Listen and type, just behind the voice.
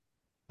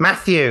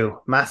Matthew.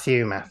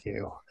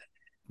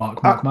 Mark,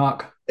 Uh, Mark,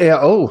 Mark. yeah,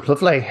 oh,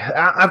 lovely.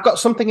 I've got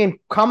something in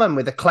common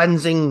with the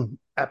cleansing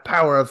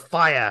power of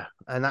fire,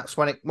 and that's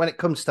when it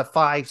comes to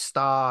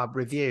 5-star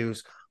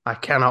reviews, I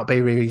cannot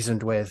be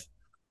reasoned with.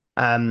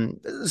 Um,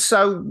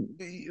 so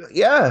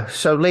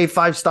so leave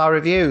 5-star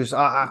reviews.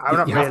 I'm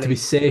not You have to be really.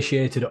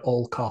 satiated at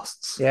all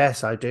costs.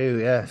 Yes, I do.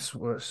 Yes,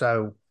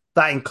 so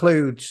that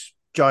includes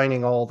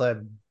joining all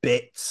the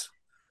bits,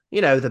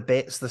 the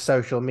bits, the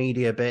social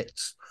media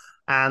bits,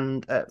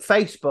 and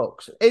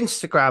Facebooks,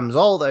 Instagrams,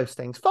 all those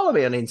things. Follow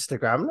me on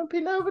Instagram.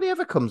 Nobody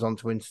ever comes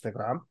onto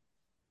Instagram.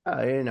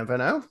 You never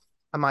know.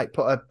 I might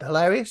put a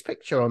hilarious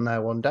picture on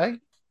there one day.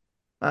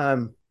 I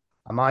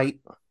might.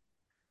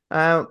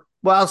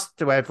 What else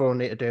do everyone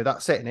need to do?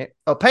 That's it, innit?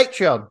 Oh,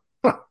 Patreon.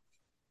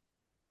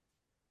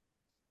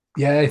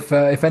 Yeah,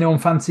 if anyone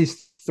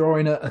fancies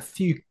throwing a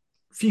few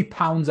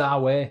pounds our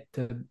way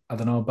to, I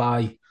don't know,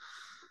 buy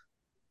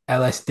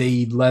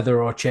LSD,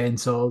 leather, or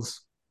chainsaws,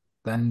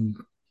 then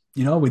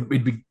we'd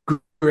be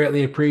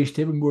greatly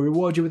appreciative, and we'll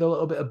reward you with a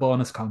little bit of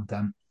bonus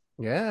content.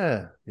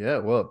 Yeah.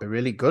 Well, it'd be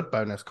really good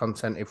bonus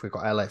content if we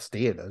got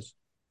LSD in us.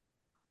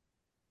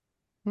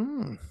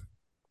 Hmm.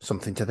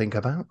 Something to think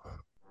about.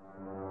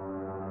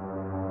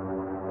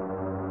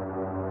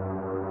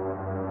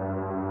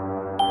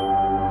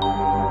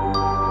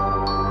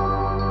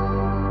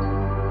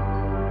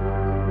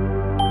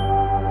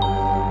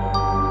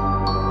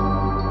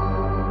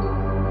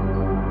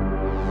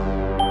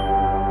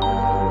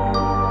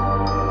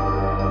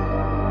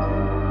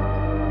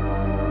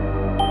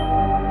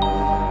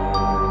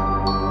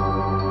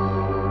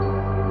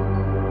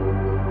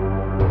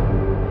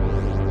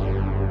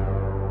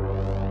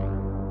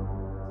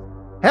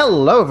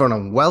 Hello, everyone,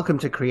 and welcome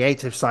to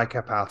Creative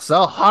Psychopaths,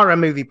 a horror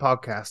movie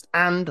podcast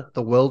and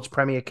the world's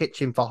premier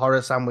kitchen for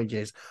horror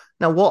sandwiches.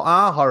 Now, what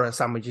are horror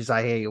sandwiches,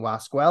 I hear you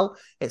ask? Well,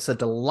 it's a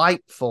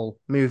delightful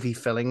movie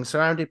filling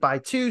surrounded by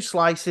two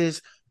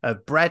slices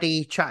of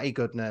bready, chatty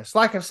goodness.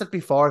 Like I've said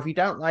before, if you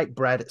don't like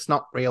bread, it's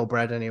not real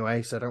bread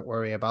anyway, so don't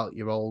worry about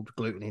your old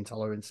gluten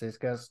intolerances,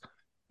 because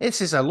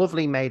this is a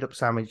lovely made-up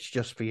sandwich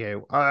just for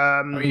you.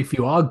 I mean, if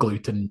you are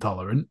gluten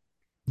intolerant,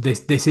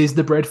 this is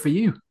the bread for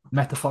you.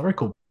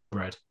 Metaphorical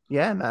bread.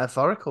 Yeah,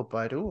 metaphorical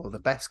bread. Oh, the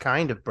best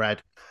kind of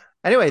bread.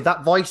 Anyway,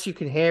 that voice you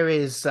can hear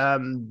is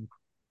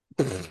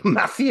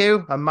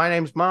Matthew, and my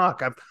name's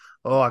Mark. I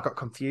got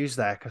confused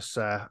there because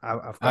I've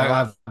gone I,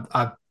 off. I've,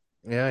 I've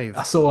Yeah, I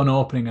you've saw an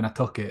opening and I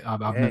took it. I've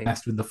yeah,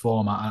 messed with the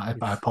format. I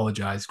you've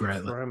apologize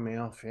greatly. thrown me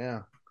off.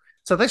 Yeah.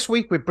 So this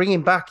week we're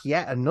bringing back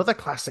yet another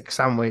classic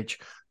sandwich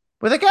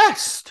with a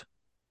guest,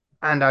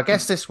 and our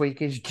guest this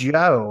week is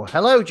Joe.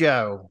 Hello,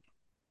 Joe.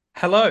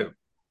 Hello.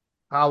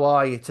 How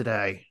are you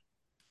today?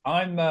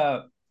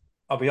 I'll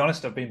be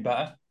honest, I've been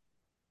better.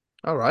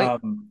 All right.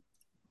 I'm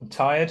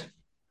tired,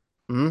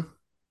 Hmm.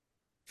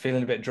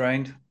 feeling a bit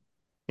drained.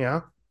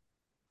 Yeah.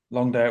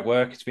 Long day at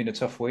work. It's been a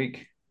tough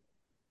week.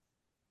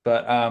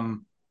 But I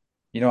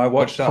But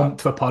watched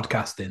pumped for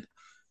podcasting.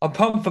 I'm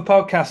pumped for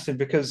podcasting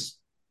because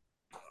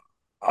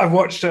I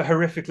watched a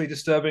horrifically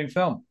disturbing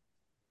film.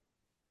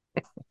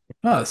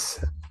 No,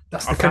 that's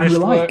I the kind we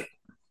finished work. like.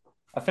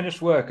 I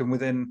finished work, and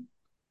within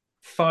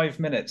 5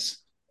 minutes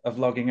of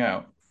logging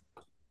out,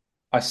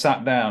 I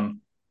sat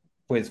down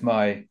with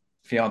my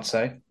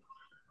fiance,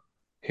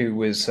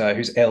 who's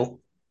ill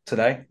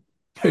today.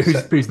 Who's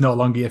So who's no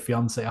longer your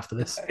fiance after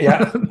this?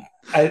 yeah,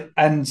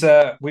 and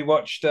we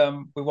watched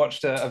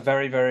a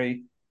very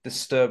very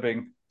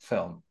disturbing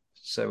film.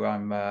 So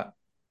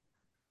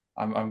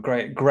I'm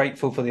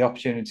grateful for the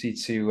opportunity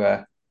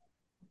to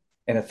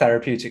in a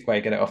therapeutic way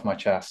get it off my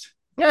chest.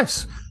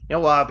 Yes.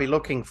 I'll be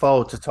looking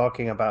forward to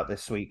talking about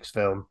this week's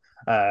film.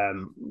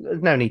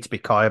 There's no need to be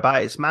coy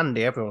about it. It's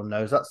Mandy. Everyone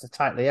knows that's the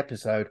title of the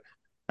episode.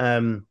 I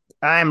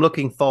am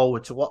looking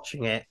forward to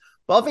watching it.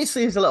 But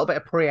obviously, there's a little bit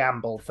of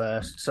preamble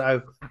first.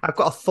 So I've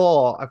got a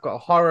thought. I've got a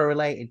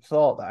horror-related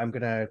thought that I'm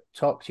going to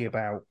talk to you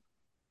about.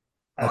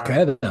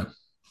 Okay Um, then.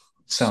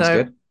 Sounds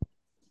so, good.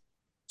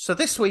 so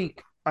this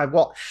week I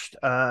watched.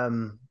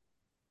 Well,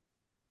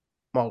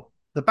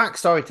 the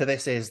backstory to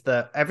this is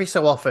that every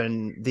so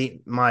often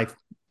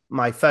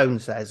my phone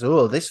says,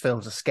 "Oh, this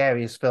film's the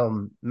scariest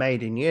film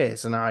made in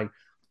years," and I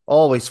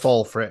always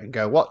fall for it and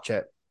go watch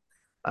it.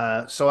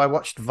 So I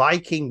watched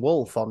Viking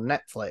Wolf on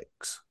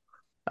Netflix,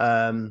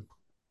 um,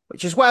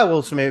 which is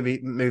werewolves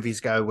movies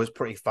go was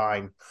pretty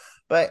fine,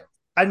 but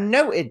I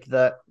noted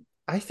that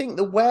I think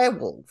the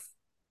werewolf,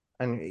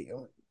 and I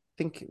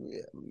think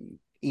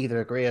either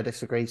agree or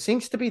disagree,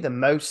 seems to be the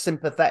most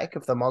sympathetic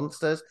of the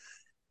monsters.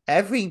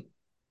 Every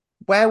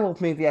werewolf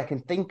movie I can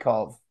think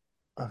of,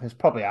 there's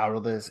probably are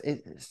others.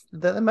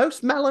 They're the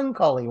most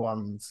melancholy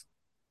ones.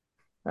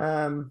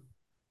 Um,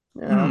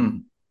 you know, Hmm.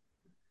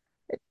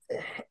 it,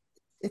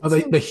 Are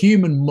it they seems,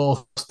 human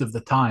most of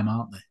the time,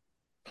 aren't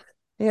they?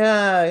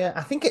 yeah.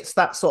 I think it's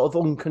that sort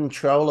of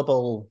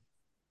uncontrollable.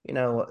 You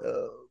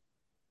know,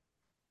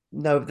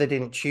 no, they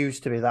didn't choose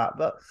to be that,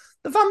 but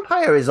the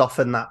vampire is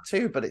often that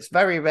too. But it's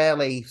very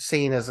rarely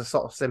seen as a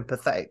sort of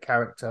sympathetic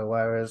character.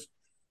 Whereas,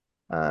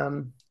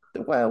 um,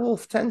 the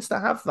werewolf tends to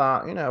have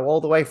that,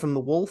 all the way from the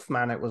Wolf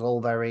Man. It was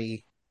all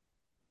very,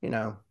 you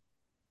know,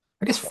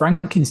 I guess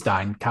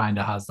Frankenstein kind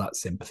of has that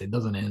sympathy,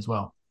 doesn't he, as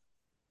well?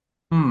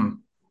 Hmm.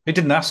 He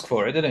didn't ask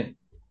for it, did he?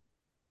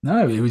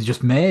 No, it was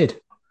just made.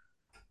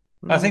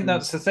 I think mm,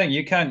 that's the thing.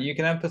 You can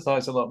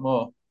empathize a lot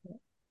more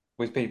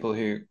with people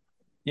who,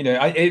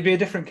 it'd be a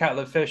different kettle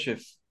of fish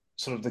if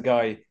sort of the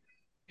guy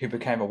who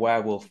became a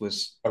werewolf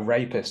was a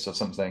rapist or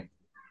something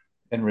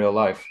in real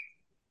life.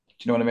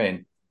 Do you know what I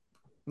mean?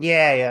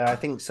 yeah, I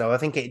think so. I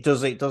think it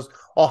does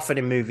often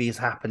in movies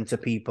happen to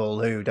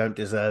people who don't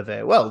deserve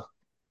it. Well,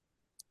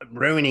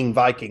 ruining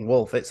Viking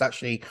Wolf, it's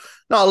actually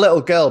not a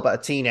little girl, but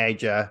a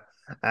teenager.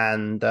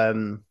 And,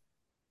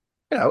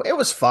 it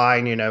was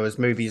fine, as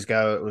movies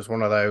go. It was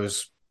one of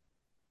those,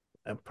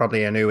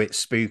 probably I knew it's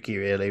spooky,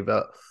 really,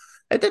 but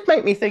it did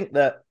make me think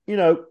that,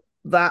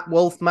 that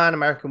Wolfman,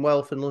 American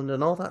Wolf in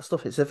London, all that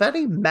stuff, it's a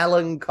very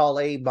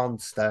melancholy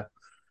monster.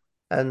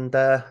 And,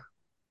 I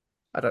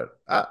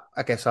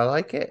guess I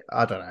like it.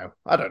 I don't know.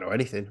 I don't know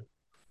anything.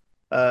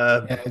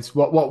 Uh, Yeah, it's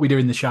what we do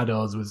in the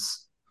shadows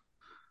was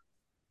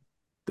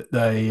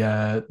they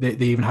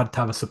even had to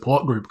have a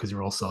support group because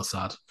you're all so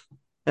sad.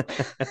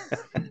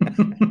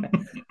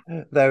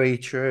 very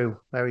true.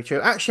 Very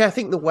true. Actually, I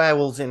think the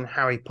werewolves in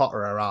Harry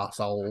Potter are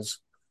arseholes.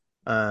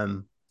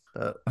 Um,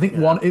 but I think yeah.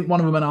 one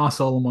of them an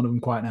arsehole and one of them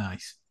quite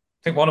nice.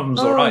 I think one of them's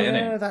all Oh right, isn't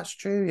he? yeah, that's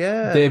true.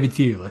 Yeah. David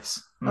Thewlis,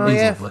 Oh Mm.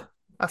 he's yeah. lovely.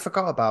 I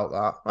forgot about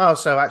that. Oh,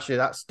 so actually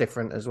that's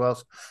different as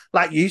well.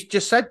 Like you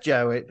just said,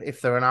 Joe,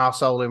 if they're an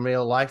arsehole in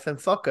real life, then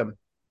fuck them.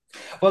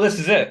 Well, this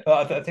is it.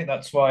 I think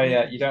that's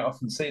why you don't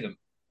often see them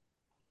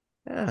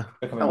Yeah. Oh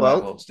becoming well,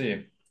 werewolves, do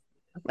you?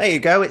 there you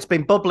go. It's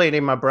been bubbling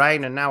in my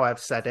brain, and now I've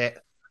said it.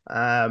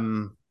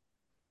 Um,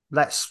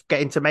 let's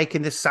get into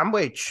making this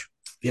sandwich.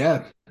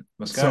 Yeah.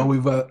 Let's So go.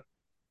 we've got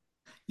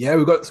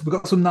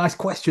some nice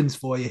questions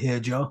for you here,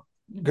 Joe.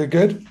 Good,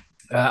 good.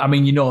 I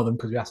mean, you know them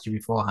because we asked you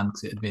beforehand.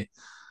 Because it'd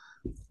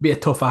be a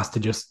tough ask to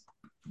just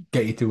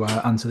get you to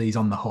answer these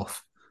on the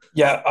huff.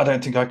 Yeah, I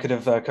don't think I could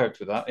have coped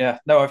with that. Yeah,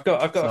 no, I've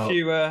got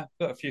So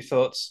a few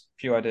thoughts, a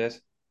few ideas.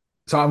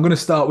 so I'm going to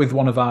start with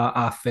one of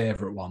our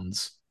favorite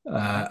ones.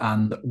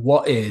 And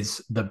what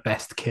is the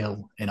best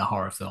kill in a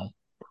horror film?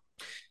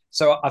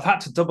 So I've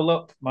had to double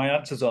up my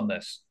answers on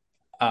this.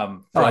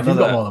 Oh, For if you've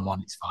got another. more than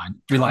one, it's fine.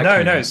 We like No,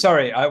 hearing no, it.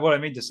 sorry. What I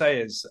mean to say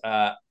is,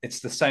 it's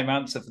the same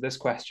answer for this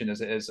question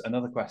as it is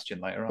another question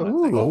later on. I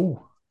think. Ooh,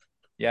 Oh,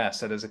 Yeah,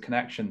 so there's a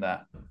connection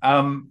there.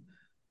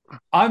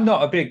 I'm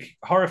not a big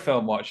horror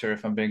film watcher,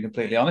 if I'm being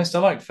completely honest. I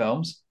like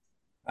films,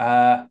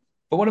 uh,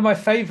 but one of my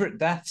favorite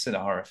deaths in a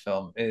horror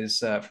film is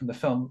from the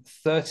film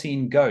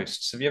 13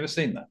 Ghosts. Have you ever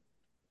seen that?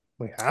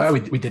 we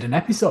have. we did an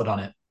episode on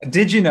it.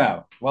 Did you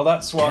know? Well,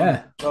 that's one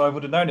Yeah. that I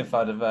would have known if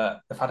I'd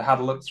had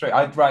a look through.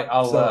 Right.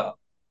 I'll So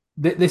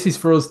this is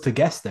for us to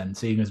guess then,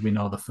 seeing as we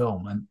know the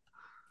film. And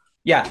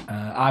yeah.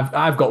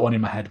 I've got one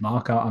in my head,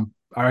 Mark. I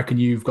reckon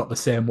you've got the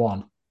same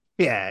one.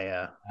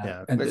 Yeah.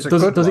 And It's a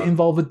does good does it one.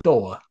 involve a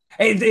door?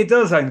 It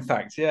does, in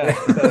fact. Yeah,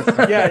 it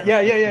does.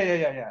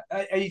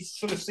 Yeah. You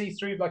sort of see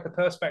through like a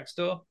perspex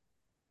door.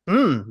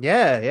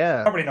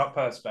 Yeah. Probably not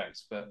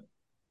perspex, but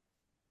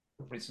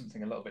probably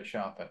something a little bit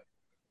sharper.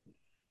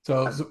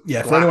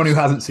 Yeah, for anyone who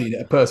Glass. hasn't seen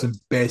it, a person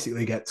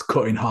basically gets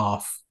cut in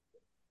half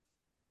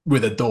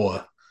with a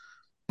door,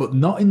 but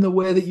not in the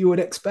way that you would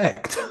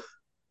expect.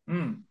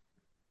 Mm.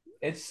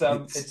 It's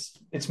It's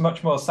it's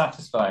much more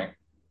satisfying.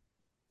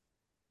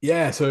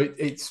 yeah, so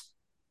it's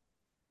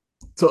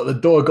sort of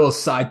the door goes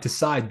side to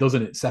side,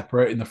 doesn't it?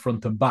 Separating the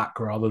front and back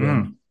rather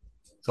than Mm.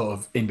 sort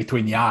of in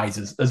between the eyes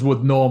as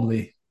would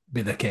normally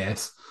be the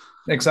case.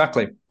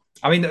 Exactly.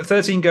 I mean,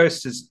 13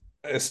 Ghosts is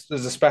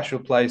there's a special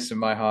place in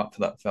my heart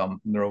for that film,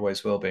 and there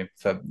always will be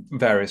for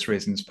various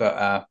reasons.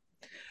 But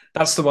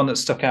that's the one that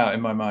stuck out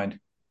in my mind.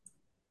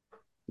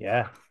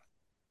 Yeah.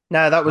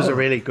 No, that was a Oh,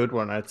 really good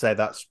one. I'd say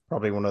that's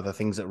probably one of the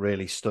things that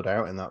really stood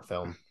out in that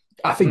film.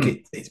 I think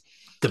Mm. it's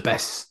the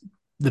best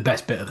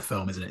bit of the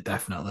film, isn't it?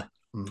 Definitely.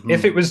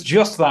 If it Mhm. was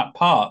just that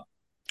part,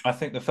 I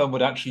think the film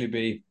would actually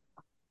be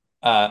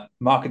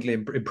markedly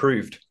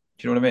improved.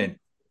 Do you know what I mean?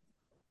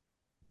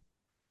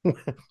 Well,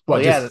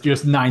 What yeah,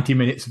 just 90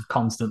 minutes of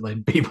constantly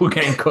people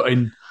getting cut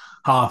in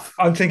half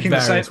I'm thinking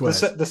various ways.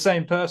 the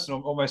same person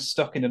almost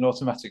stuck in an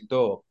automatic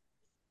door,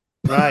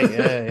 right.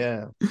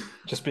 Yeah.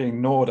 just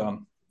being gnawed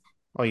on.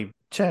 Or you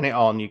turn it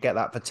on, you get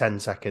that for 10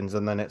 seconds,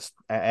 and then it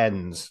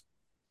ends.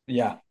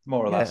 Yeah,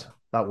 more or Yeah, less.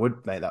 that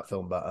would make that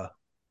film better.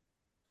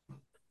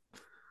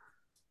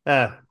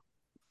 Yeah.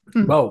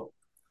 Well,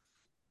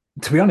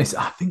 to be honest,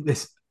 I think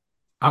this.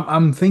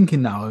 I'm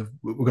thinking now of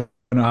we're going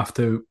to have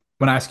to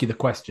when I ask you the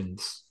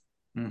questions,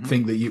 Mm-hmm.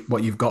 think that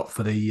what you've got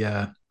for the.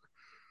 I'm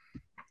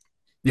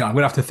going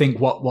to have to think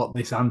what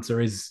this answer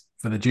is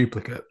for the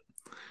duplicate.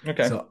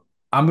 Okay. So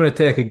I'm going to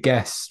take a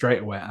guess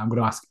straight away. I'm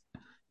going to ask,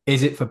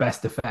 is it for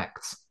best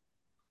effects?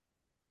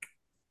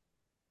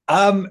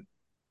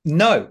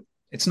 No,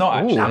 it's not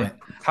Damn actually. it!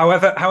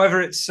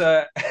 However, it's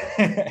it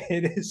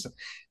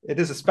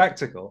is a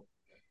spectacle.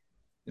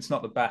 It's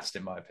not the best,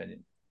 in my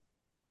opinion.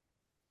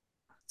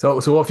 So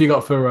what have you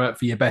got for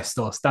your best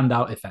or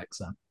standout effects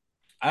then?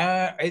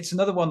 It's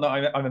another one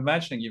that I'm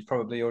imagining you've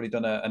probably already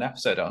done an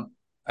episode on.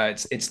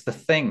 It's The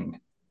Thing.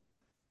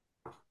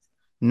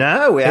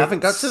 No, we haven't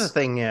got to the It's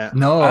thing yet.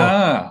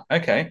 no.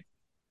 Okay.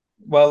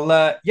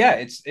 Well, yeah,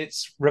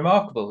 it's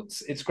remarkable.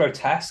 It's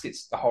grotesque.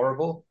 It's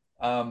horrible.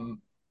 All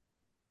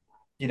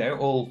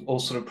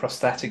sort of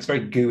prosthetics,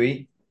 very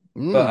gooey.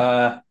 But Mm.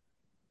 uh,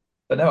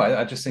 but no,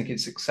 I just think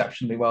it's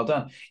exceptionally well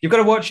done. You've got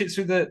to watch it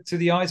through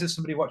the eyes of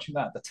somebody watching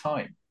that at the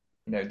time.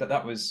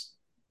 That was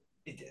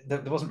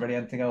there wasn't really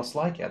anything else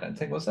like it. I don't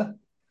think, was there?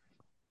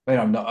 I mean,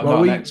 I'm Well,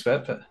 not an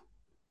expert, but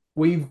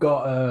we've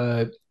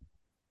got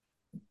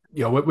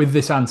with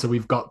this answer,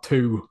 we've got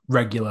two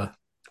regular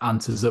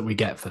answers that we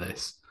get for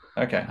this,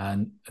 okay,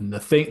 and the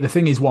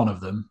thing is one of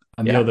them,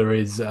 and the yeah. other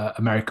is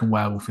American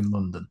Werewolf in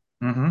London,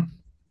 Mm-hmm.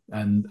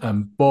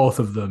 and both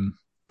of them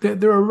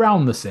they're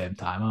around the same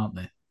time, aren't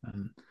they?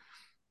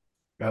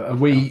 And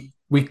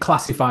we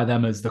classify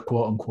them as the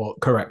quote unquote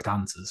correct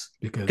answers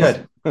because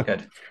Good,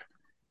 good.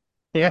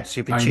 Yes,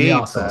 you've I mean they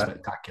are achieved so there.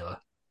 spectacular.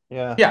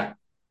 Yeah. Yeah,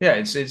 yeah.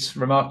 It's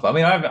remarkable. I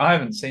mean, I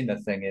haven't seen the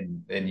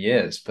thing in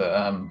years,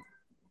 but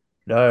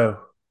No.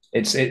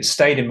 it's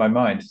stayed in my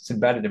mind. It's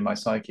embedded in my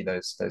psyche.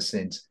 Those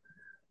scenes.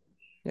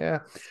 Yeah.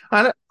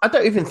 And I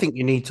don't even think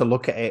you need to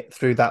look at it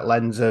through that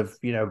lens of,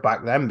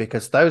 back then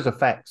because those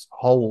effects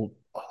hold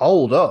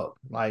up.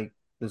 Like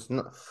there's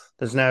no,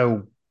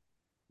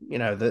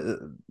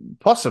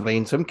 possibly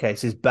in some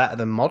cases better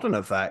than modern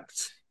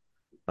effects.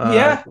 Uh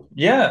Yeah,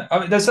 yeah. I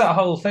mean, there's that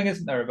whole thing,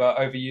 isn't there, about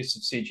overuse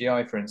of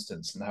CGI, for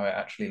instance, and how it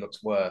actually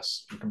looks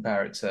worse. You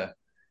compare it to,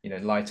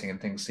 lighting and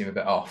things seem a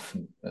bit off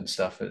and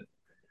stuff.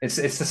 It's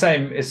the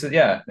same.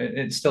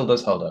 It still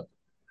does hold up.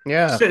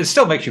 yeah. It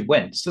still makes you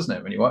wince, doesn't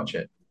it, when you watch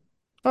it?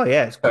 Oh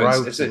yeah, it's So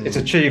gross it's and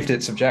achieved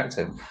its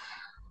objective.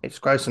 it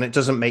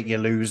doesn't make you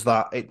lose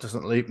that. It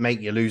doesn't make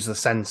you lose the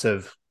sense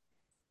of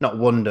not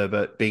wonder,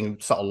 but being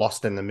sort of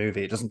lost in the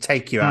movie. It doesn't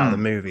take you out of the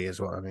Mm, movie, is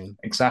what I mean.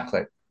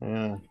 exactly.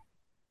 Yeah.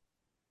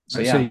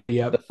 So yeah, Actually,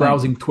 yeah, the thing.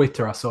 browsing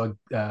Twitter, I saw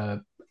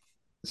a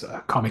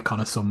Comic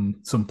Con or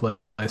some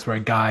place where a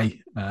guy,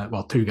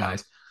 well, two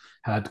guys,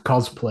 had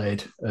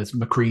cosplayed as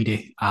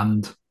McCready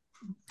and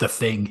the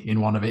Thing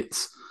in one of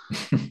its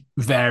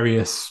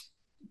various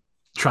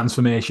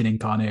transformation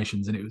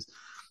incarnations, and it was.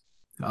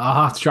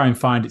 I'll have to try and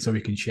find it so we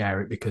can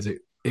share it because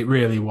it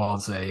really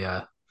was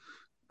a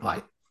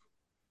like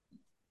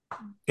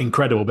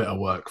incredible bit of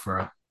work for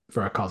a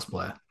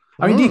cosplayer.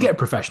 I mean, do you Mm. get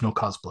professional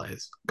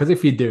cosplayers? Because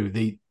if you do,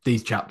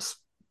 these chaps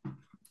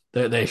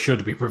they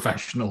should be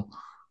professional.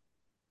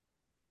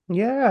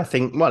 Yeah, I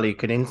think. Well, you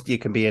can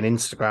be an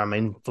Instagram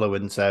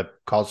influencer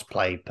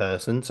cosplay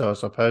person, so I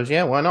suppose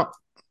why not?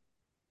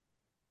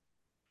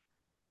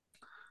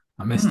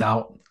 I missed Hmm.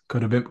 out.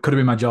 Could have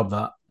been my job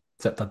that.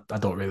 Except I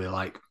don't really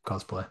like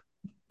cosplay,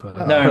 Oh,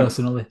 No,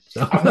 personally.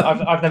 So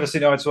I've never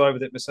seen eye to eye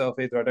with it myself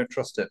either. I don't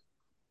trust it.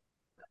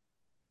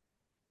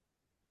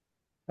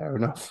 fair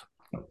enough.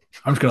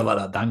 I'm just gonna let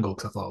that dangle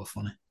because I thought it was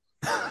funny.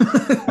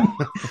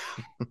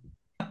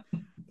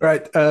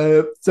 Right.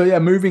 So yeah,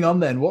 moving on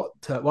then. What?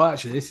 Well,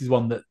 actually, this is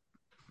one that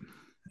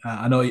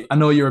I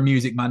know you're a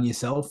music man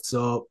yourself.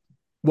 So,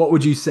 what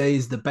would you say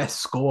is the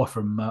best score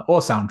from or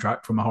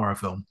soundtrack from a horror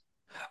film?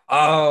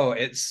 Oh,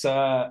 it's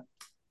oh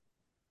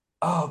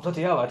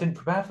bloody hell! I didn't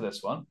prepare for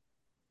this one,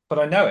 but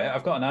I know it.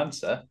 I've got an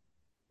answer.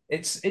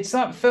 It's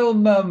that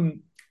film. Oh,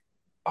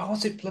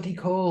 what's it bloody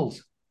called?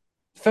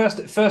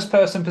 First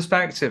person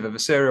perspective of a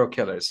serial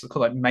killer. It's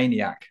called like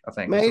Maniac, I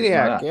think, or something like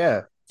Maniac, that.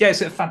 yeah. Yeah,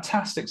 it's a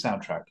fantastic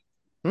soundtrack.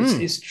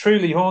 Hmm. It's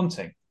truly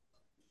haunting.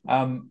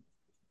 Um,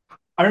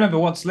 I remember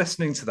once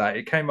listening to that.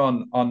 It came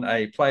on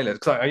a playlist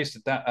because I used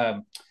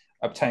to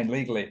obtain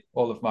legally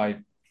all of my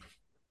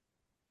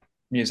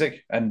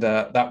music, and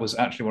that was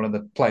actually one of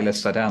the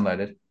playlists I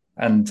downloaded.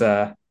 And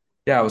yeah,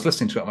 I was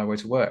listening to it on my way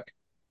to work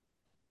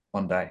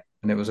one day,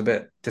 and it was a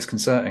bit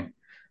disconcerting.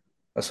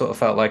 I sort of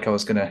felt like I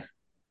was gonna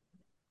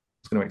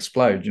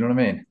explode. Do you know what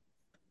I mean?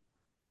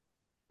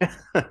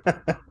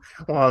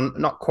 Well,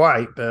 not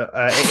quite, but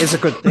it is a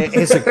good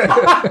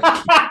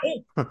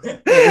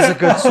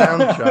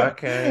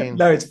soundtrack. I mean,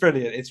 No, it's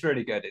brilliant. It's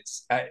really good.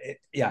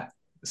 Yeah,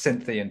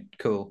 synthy and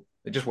cool.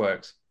 It just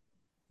works.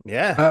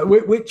 yeah.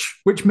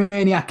 Which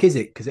maniac is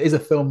it? Because it is a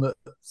film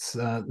that's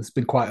there's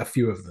been quite a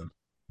few of them.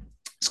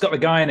 It's got the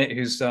guy in it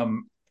who's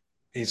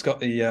he's got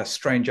the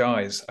strange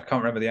eyes. I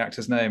can't remember the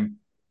actor's name.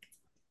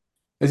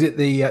 Is it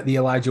the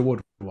Elijah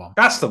Wood one?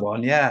 That's the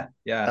one. Yeah,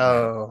 yeah,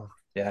 Oh,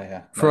 yeah,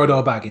 yeah. No,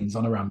 Frodo Baggins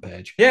on a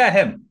rampage. yeah,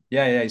 him.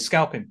 Yeah, yeah. He's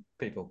scalping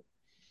people.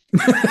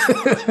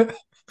 That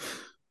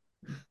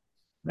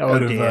oh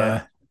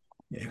dear.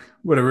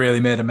 would have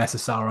really made a mess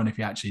of Sauron if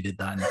he actually did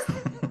that in the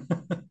film.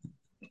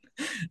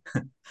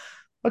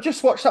 I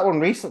just watched that one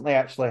recently,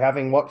 actually,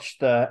 having watched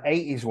the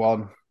 '80s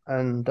one,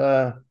 and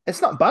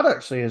it's not bad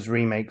actually as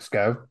remakes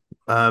go.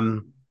 But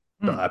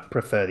I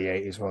prefer the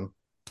 '80s one.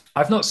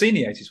 I've not seen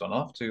the '80s one.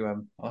 I'll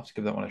have to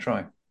give that one a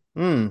try.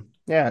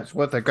 Yeah, it's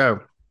worth a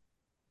go.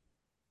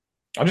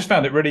 I just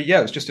found it really,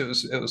 yeah.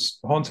 It was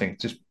haunting.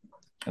 Just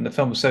and the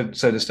film was so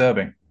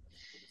disturbing.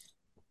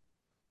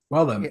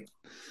 Well Yeah. then,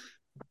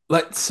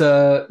 let's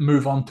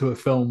move on to a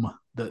film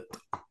that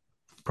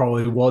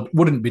probably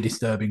wouldn't be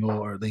disturbing,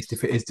 or at least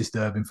if it is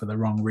disturbing for the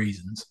wrong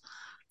reasons.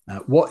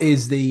 What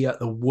is the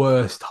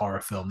worst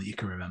horror film that you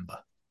can remember?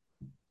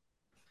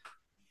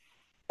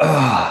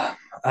 Ah,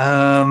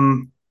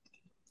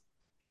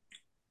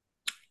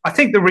 I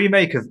think the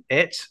remake of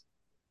It.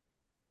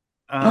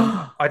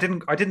 I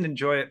didn't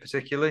enjoy it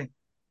particularly.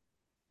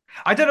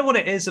 I don't know what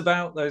it is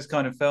about those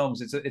kind of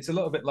films. It's a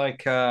little bit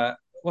like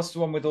what's the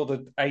one with all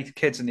the 8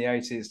 kids in the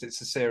 80s?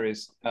 It's a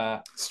series.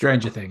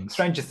 Stranger Things.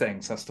 Stranger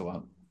Things. That's the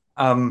one.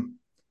 Um,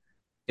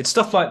 it's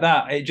stuff like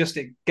that.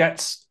 It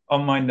gets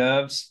on my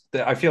nerves.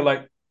 That I feel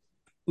like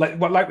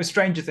with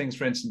Stranger Things,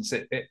 for instance,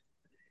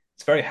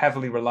 it's very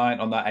heavily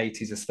reliant on that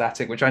 80s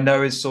aesthetic, which I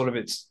know is sort of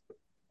its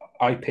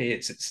IP,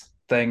 it's its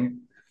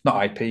thing.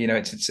 Not IP,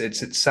 it's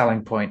its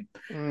selling point.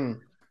 Mm.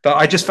 But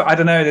I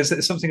don't know.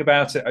 There's something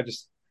about it. I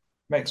just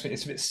makes me.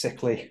 It's a bit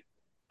sickly.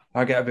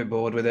 I get a bit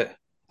bored with it,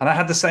 and I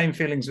had the same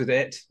feelings with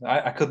it.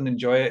 I couldn't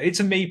enjoy it. It's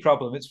a me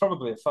problem. It's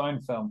probably a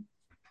fine film,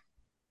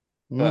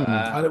 but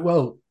Mm.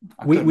 Well,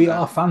 I couldn't. we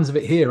are fans of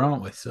it here,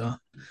 aren't we? So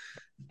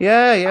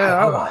Yeah, I,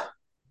 yeah, I,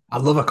 I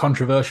love a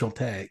controversial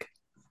take.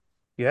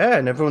 yeah,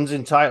 and everyone's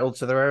entitled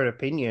to their own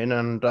opinion,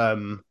 and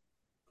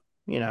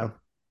you know,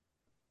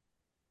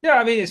 Yeah,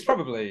 I mean, it's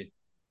probably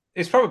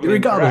Regardless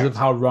of incorrect.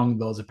 how wrong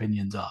those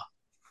opinions are.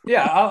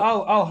 Yeah,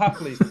 I'll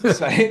happily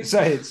say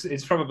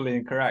it's probably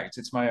incorrect.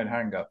 It's my own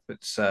hang up.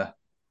 no,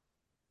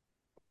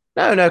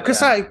 But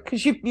yeah.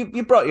 because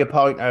you brought your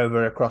point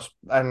over across,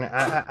 and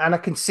I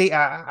can see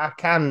I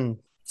can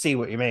see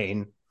what you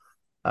mean.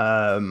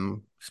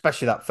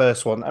 Especially that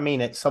first one. I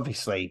mean, it's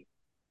obviously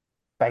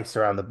based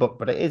around the book,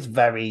 but it is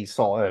very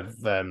sort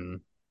of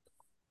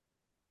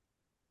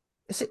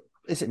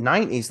is it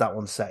 90s that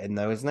one's set in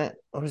though, isn't it?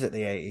 Or is it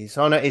the 80s?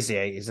 Oh no, it is the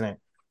 80s, isn't it?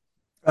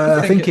 I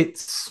I think think it.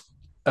 it's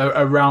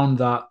around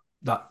that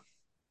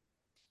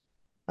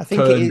I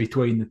think it turn is.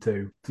 between the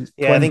two. It's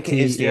Yeah, I think it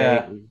is 20. the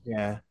Yeah, 80s.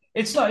 Yeah.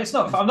 it's not. It's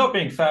not. I'm not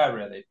being fair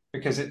really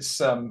because it's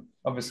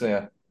obviously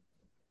a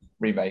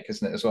remake,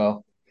 isn't it, as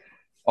well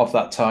of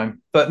that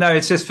time. But no,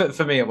 it's just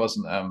for me. It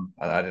wasn't.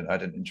 I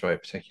didn't enjoy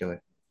it particularly.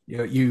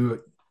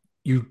 You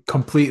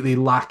completely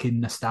lack in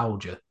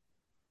nostalgia.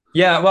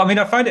 Yeah, well, I mean,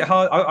 I find it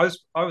hard. I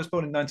was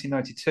born in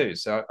 1992,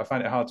 so I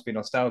find it hard to be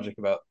nostalgic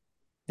about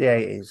The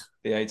 80s.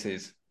 the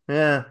 80s.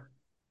 Yeah.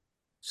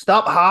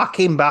 Stop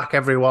harking back,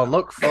 everyone.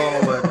 Look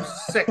forward. I'm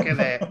sick of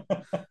it.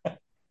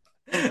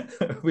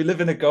 We live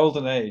in a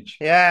golden age.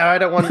 Yeah, I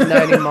don't want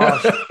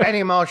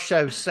any more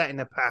shows set in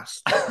the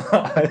past.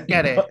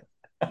 Get it.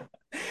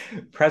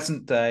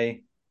 Present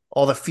day,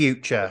 Or the the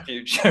future.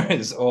 future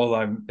is all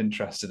I'm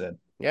interested in.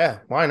 Yeah,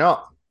 why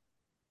not?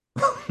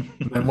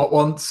 And then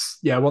once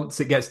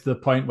it gets to the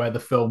point where the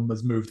film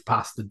has moved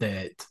past the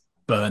date,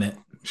 burn it.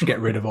 Just get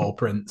rid of all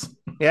prints.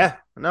 Yeah,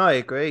 no, I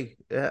agree.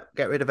 Yeah,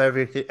 get rid of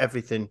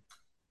everything.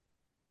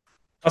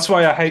 That's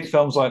why I hate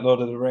films like Lord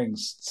of the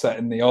Rings set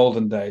in the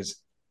olden days.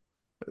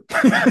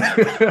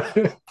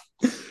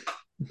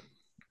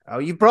 Oh,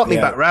 you brought me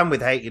Yeah. back round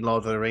with hating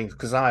Lord of the Rings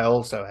because I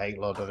also hate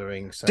Lord of the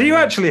Rings. So Do you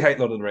yeah. actually hate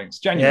Lord of the Rings?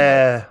 Genuinely?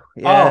 Yeah,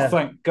 Oh, yeah.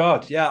 thank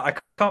God. Yeah, I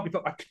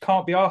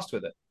can't be asked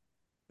with it.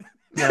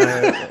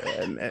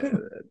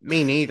 No,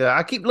 me neither.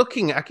 I keep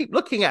looking at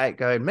it,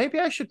 going, maybe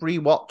I should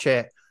rewatch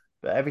it.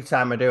 But every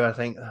time I do, I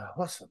think, oh,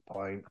 what's the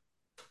point?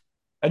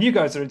 And you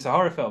guys are into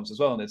horror films as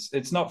well, and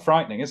it's not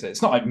frightening, is it?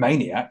 It's not like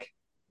Maniac.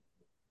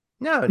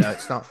 No, no,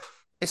 it's not.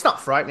 It's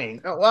not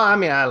frightening. Well, I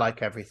mean, I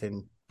like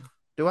everything.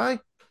 Do I?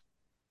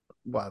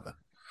 Whatever.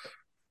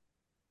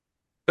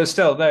 But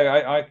still, no,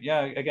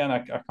 yeah, again,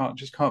 I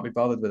can't be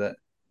bothered with it.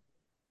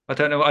 I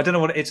don't know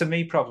what it's a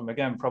me problem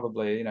again,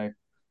 probably,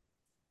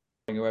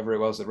 whoever it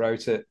was that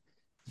wrote it,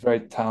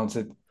 very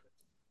talented,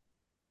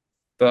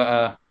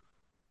 but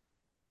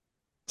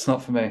it's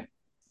not for me.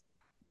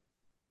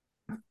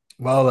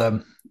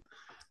 Well,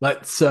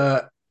 let's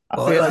I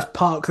feel. let's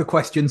park the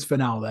questions for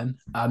now then,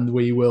 and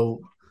we will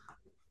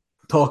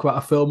talk about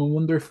a film and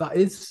wonder if that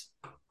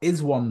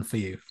is one for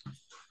you.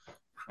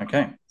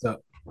 Okay.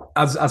 So,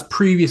 as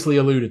previously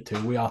alluded to,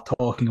 we are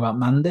talking about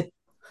Mandy,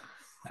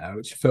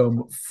 which is a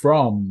film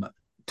from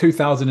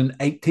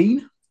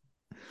 2018.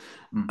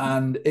 Mhm.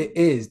 And it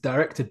is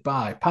directed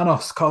by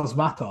Panos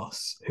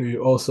Cosmatos, who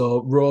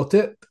also wrote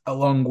it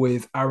along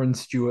with Aaron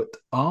Stewart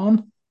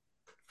Arn.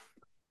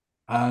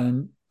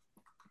 And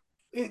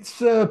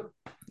it's a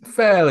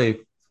fairly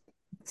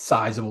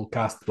sizable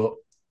cast, but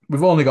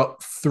we've only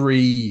got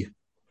 3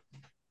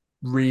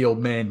 real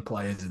main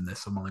players in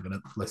this. I'm only going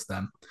to list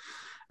them.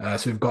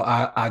 So we've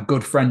got our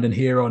good friend and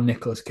hero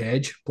Nicolas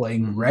Cage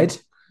playing Red,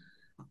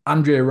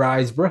 Andrea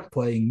Riseborough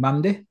playing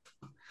Mandy,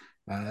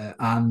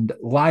 and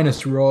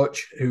Linus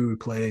Roach, who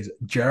plays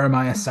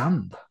Jeremiah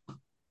Sand.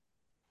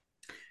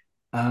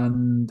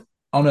 And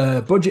on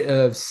a budget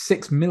of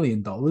 $6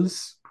 million,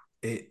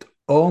 it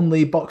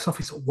only box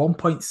office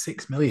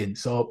 $1.6 million.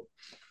 So,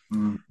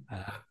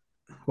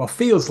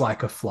 feels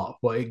like a flop,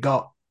 but it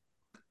got,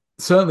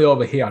 certainly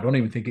over here, I don't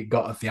even think it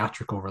got a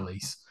theatrical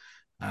release,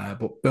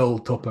 but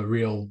built up a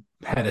real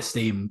head of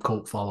steam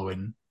cult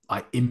following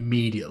like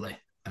immediately.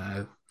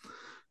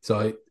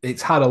 So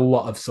it's had a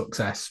lot of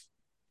success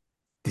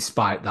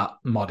despite that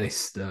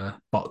modest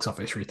box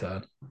office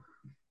return.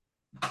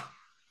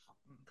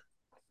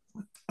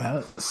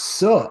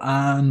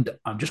 And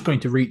I'm just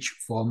going to reach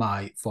for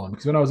my phone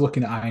because when I was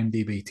looking at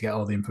IMDb to get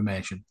all the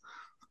information,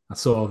 I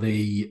saw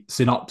the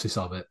synopsis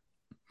of it,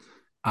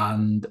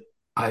 and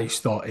I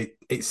just thought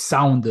it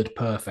sounded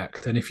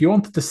perfect. And if you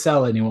wanted to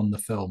sell anyone the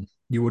film,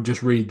 you would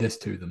just read this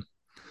to them.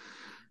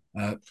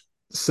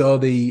 So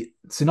the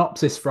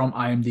synopsis from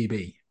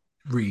IMDb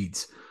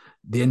reads: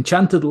 The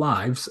enchanted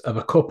lives of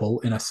a couple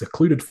in a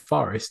secluded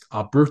forest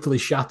are brutally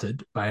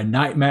shattered by a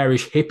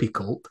nightmarish hippie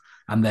cult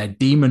and their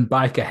demon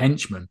biker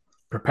henchmen,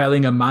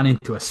 propelling a man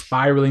into a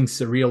spiraling,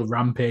 surreal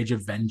rampage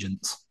of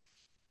vengeance.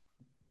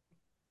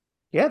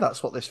 Yeah,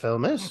 that's what this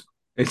film is.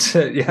 It's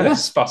Yeah.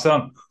 spot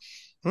on.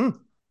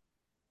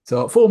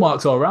 So full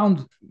marks all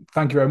around.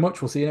 Thank you very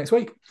much. We'll see you next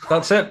week.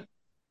 That's it.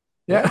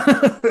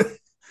 Yeah.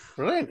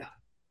 Brilliant.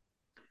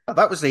 Oh,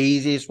 that was the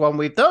easiest one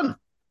we've done.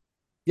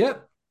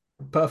 Yep.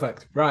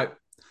 Perfect. Right.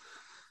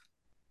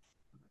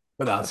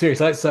 But no,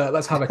 seriously,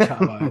 let's have a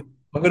chat about it.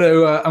 I'm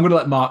gonna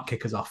let Mark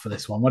kick us off for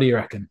this one. What do you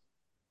reckon?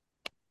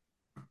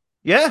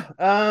 Yeah.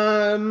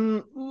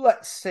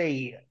 Let's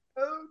see.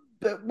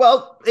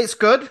 Well, it's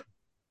good.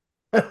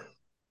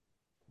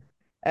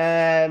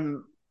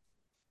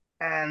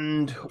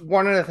 And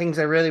one of the things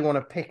I really want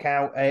to pick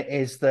out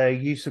is the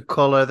use of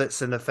color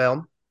that's in the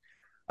film.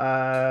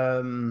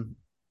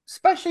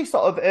 Especially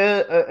sort of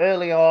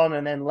early on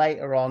and then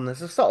later on.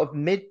 There's a sort of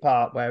mid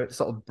part where it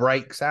sort of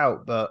breaks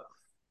out, but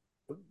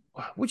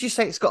would you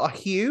say it's got a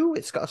hue?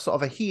 It's got a sort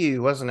of a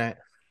hue, wasn't it?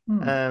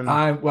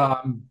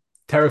 I'm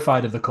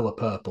terrified of the color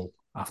purple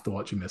after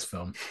watching this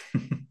film.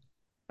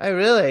 Oh,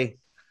 really?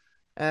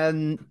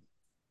 And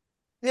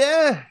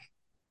yeah,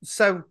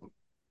 so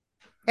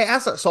it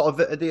has that sort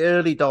of the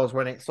early dolls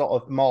when it's sort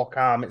of more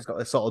calm. It's got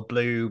this sort of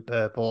blue,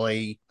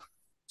 purpley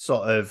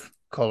sort of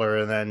color,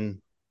 and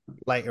then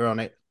later on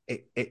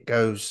it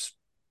goes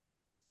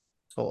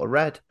sort of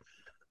red.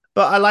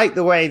 But I like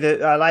the way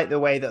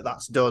that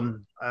that's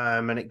done,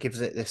 and it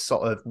gives it this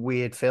sort of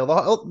weird feel.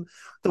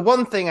 The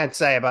one thing I'd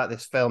say about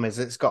this film is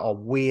it's got a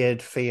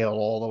weird feel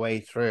all the way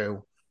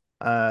through.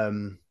 I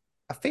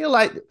feel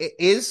like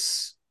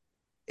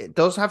it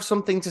does have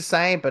something to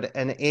say,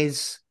 and it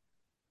is.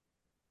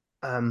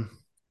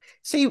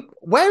 See,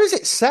 where is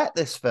it set?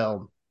 This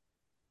film,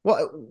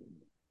 what,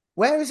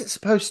 where is it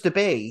supposed to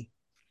be?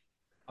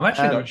 I'm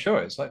actually not sure.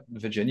 It's like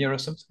Virginia or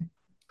something.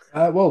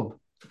 Well,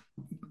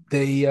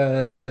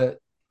 the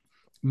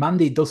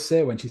Mandy does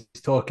say when she's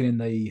talking in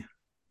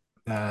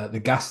the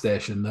gas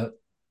station that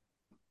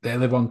they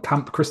live on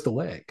Camp Crystal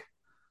Lake.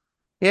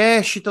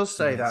 Yeah, she does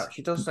say that.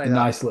 She does say a that.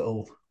 Nice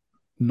little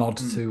nod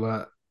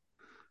to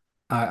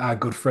our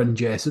good friend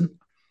Jason.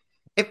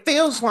 It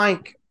feels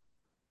like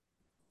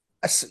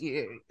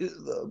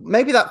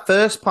maybe that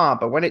first part,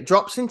 but when it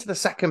drops into the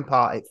second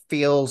part, it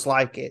feels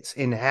like it's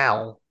in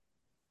hell.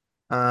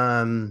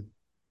 And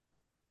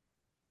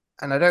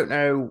I don't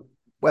know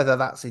whether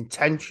that's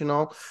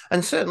intentional.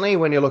 And certainly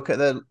when you look at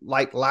the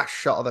like last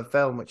shot of the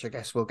film, which I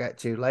guess we'll get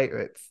to later,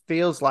 it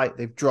feels like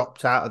they've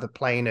dropped out of the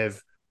plane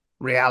of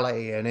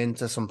reality and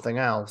into something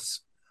else.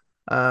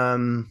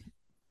 Into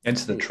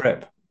the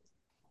trip.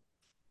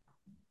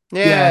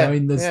 Yeah, I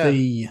mean, there's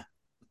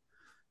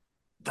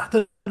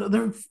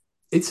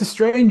it's a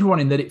strange one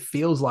in that it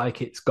feels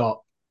like it's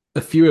got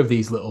a few of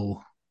these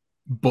little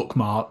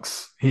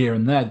bookmarks here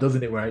and there,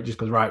 doesn't it? Where it just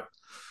goes, right,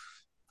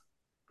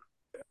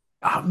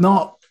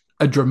 not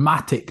a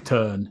dramatic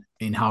turn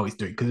in how it's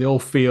doing because they all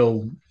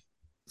feel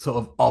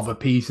sort of a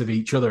piece of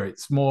each other.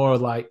 It's more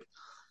like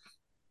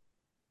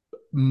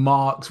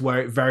marks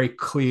where it very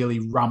clearly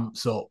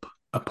ramps up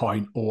a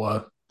point,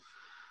 or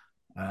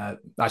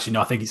actually,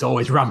 no, I think it's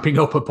always ramping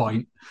up a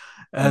point,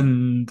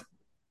 and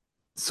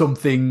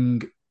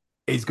something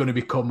is going to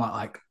become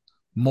like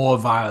more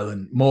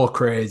violent, more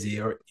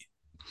crazy,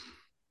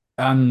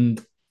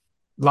 and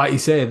like you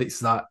say, it's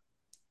that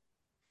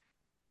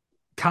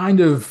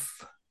kind of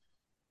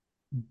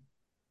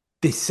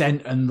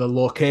descent and the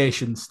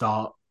location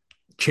start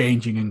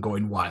changing and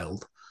going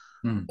wild,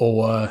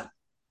 or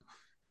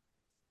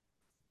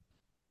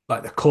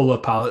like the color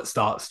palette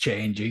starts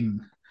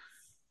changing,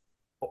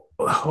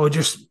 or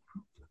just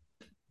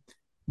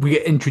we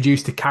get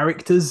introduced to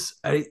characters.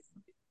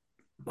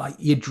 Like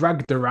you're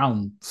dragged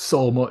around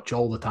so much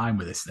all the time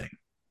with this thing.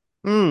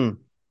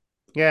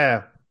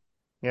 Yeah.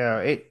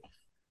 It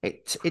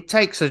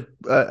takes like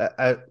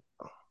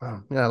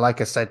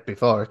I said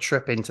before, a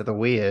trip into the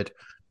weird.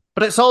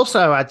 But it's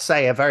also, I'd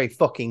say, a very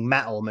fucking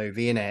metal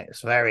movie, isn't it?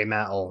 It's very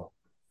metal.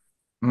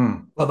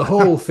 Well, the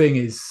whole thing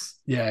is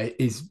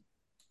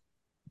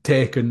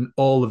taken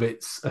all of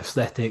its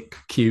aesthetic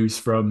cues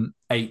from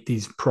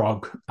 80s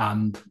prog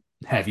and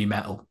heavy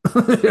metal.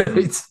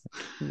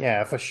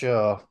 Yeah, for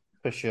sure.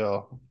 For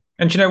sure.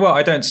 And you know what?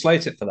 I don't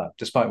slate it for that,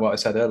 despite what I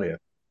said earlier.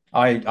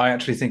 I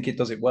actually think it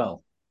does it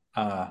well.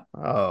 Oh,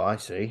 I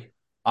see.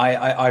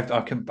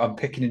 I'm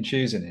picking and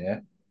choosing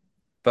here.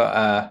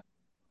 but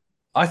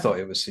I thought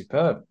it was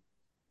superb Well,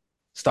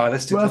 I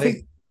stylistically.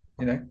 think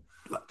You know,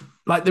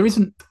 like there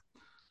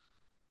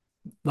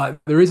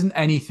isn't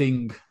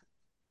anything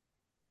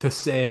to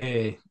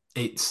say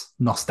it's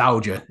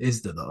nostalgia,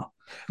 is there? Though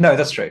no,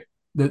 that's true.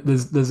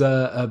 there's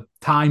a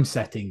time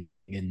setting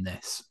in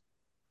this.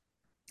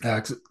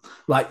 Uh,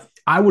 like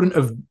I wouldn't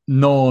have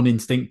known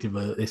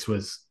instinctively that this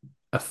was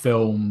a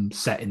film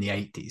set in the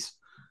 80s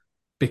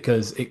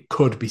because it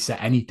could be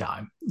set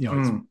anytime. It's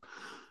Mm,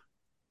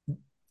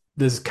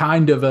 there's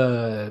kind of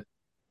a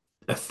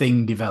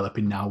thing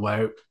developing now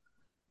where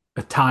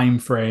a time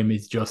frame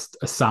is just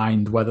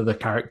assigned whether the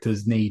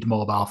characters need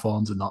mobile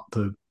phones or not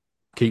to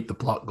keep the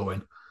plot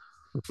going.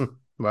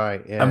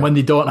 Right, And yeah. when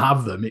they don't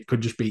have them, it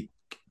could just be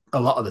a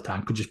lot of the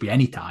time could just be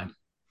any time.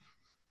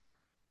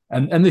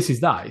 And this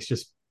is that. It's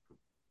just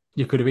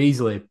you could have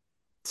easily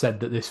said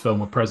that this film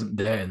were present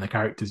day and the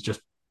characters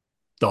just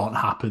don't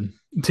happen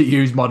to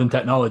use modern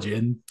technology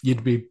and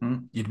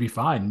mm. you'd be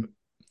fine.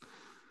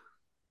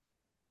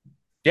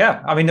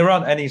 Yeah, I mean, there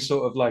aren't any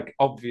sort of like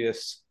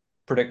obvious,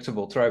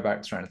 predictable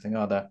throwbacks or anything,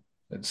 are there?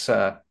 It's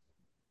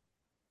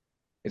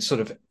it's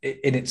sort of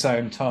in its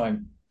own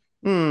time,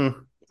 Hmm. of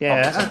its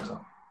Yeah. own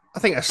time. I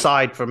think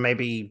aside from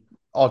maybe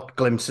odd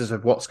glimpses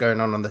of what's going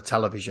on the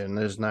television,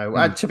 there's no.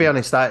 Mm. To be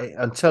honest,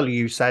 until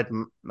you said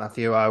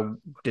Matthew, I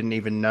didn't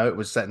even know it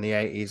was set in the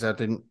 80s. I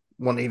didn't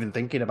wasn't even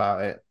thinking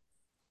about it.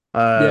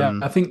 Yeah,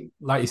 I Um. think,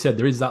 like you said,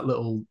 there is that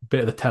little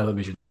bit of the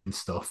television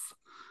stuff,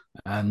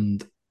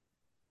 and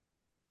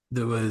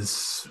there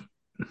was,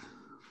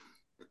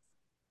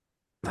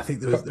 I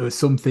think there was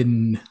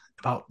something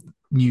about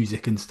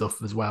music and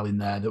stuff as well in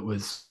there that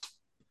was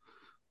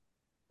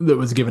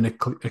given a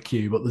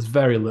cue, but there's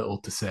very little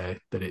to say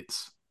that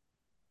it's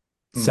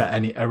Mm. set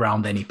any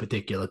around any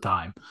particular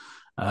time.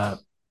 Uh,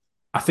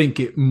 I think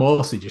it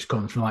mostly just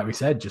comes from, like we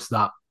said, just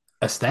that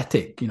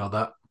aesthetic,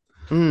 that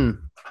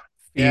Mm,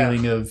 yeah.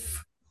 feeling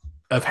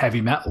of heavy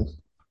metal.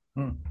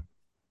 Mm.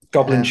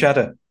 Goblin Yeah.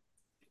 cheddar.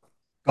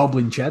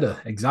 Goblin cheddar,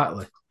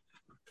 exactly.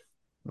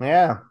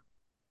 Yeah.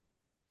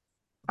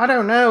 I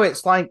don't know.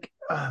 It's like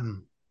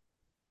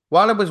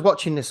while I was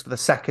watching this for the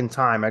second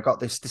time, I got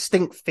this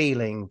distinct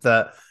feeling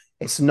that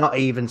it's not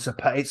even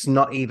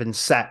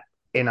set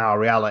in our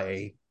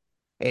reality.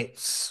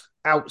 It's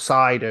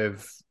outside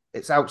of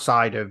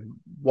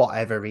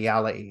whatever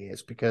reality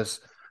is because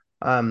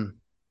um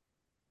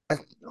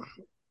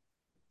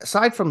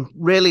aside from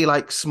really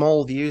like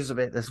small views of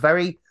it, there's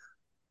very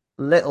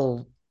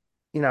little,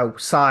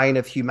 sign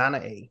of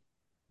humanity.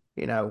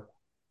 You know,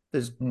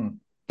 there's Mm.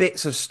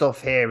 bits of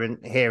stuff here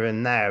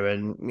and there,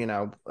 and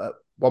at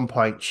one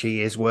point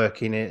she is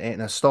working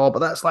in a store, but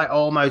that's like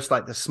almost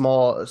like the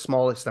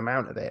smallest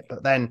amount of it.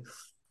 But then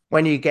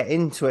when you get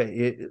into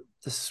it,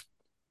 there's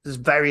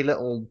very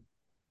little,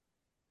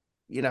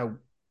 you know,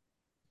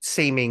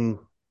 seeming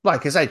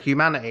like I said,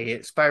 humanity.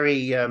 It's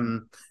very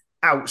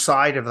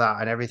outside of that,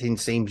 and everything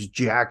seems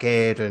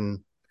jagged. And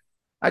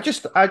I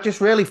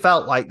just really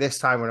felt like this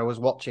time when I was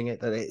watching it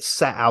that it's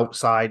set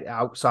outside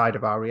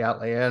of our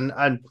reality,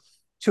 and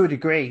to a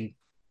degree,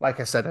 like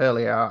I said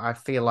earlier, I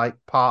feel like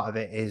part of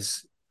it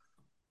is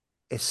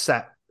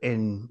set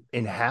in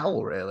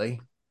hell, really.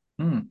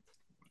 Mm.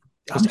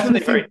 It's I'm trying to definitely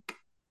very. think,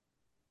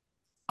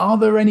 are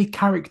there any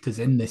characters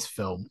in this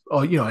film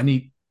or,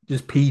 any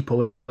just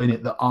people in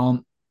it that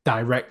aren't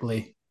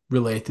directly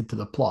related to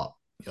the plot,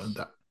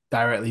 that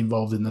directly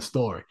involved in the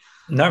story?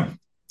 No,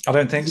 I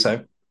don't think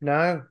so.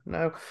 No,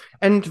 no,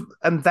 and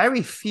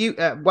very few.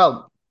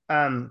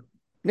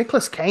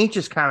 Nicolas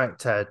Cage's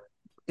character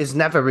is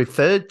never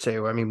referred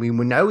to. I mean, we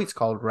know he's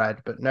called Red,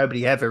 but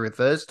nobody ever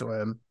refers to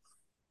him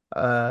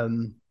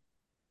um,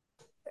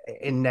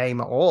 in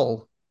name at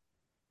all.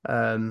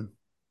 Um,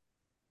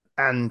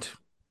 and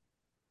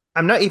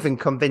I'm not even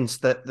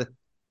convinced that the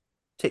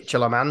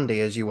titular Mandy,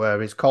 as you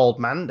were, is called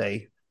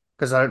Mandy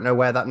because I don't know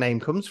where that name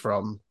comes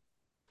from.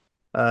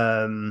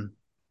 Um,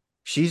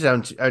 she's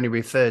only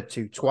referred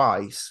to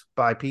twice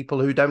by people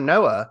who don't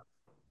know her.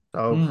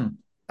 So Mm.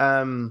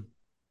 um,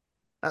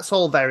 that's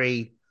all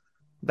very,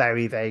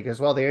 very vague as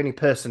well. The only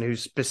person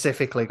who's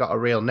specifically got a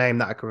real name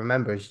that I can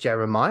remember is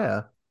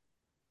Jeremiah.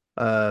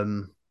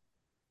 Um,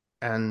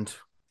 and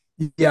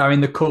Yeah, I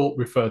mean, the cult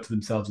refer to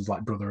themselves as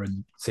like brother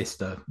and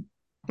sister,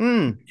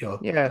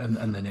 yeah,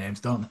 and their names,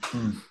 don't they?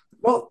 Mm.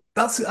 Well,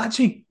 that's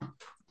actually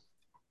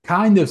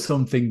kind of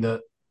something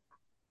that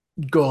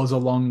goes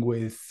along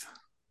with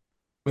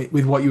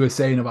what you were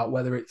saying about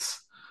whether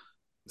it's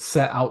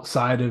set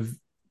outside of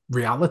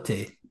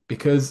reality,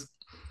 because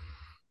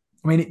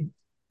I mean,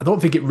 I don't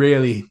think it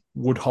really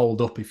would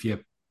hold up if you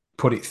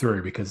put it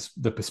through because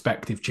the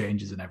perspective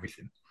changes and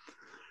everything.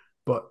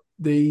 But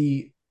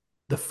the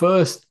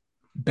first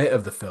bit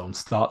of the film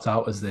starts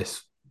out as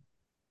this.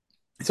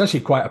 It's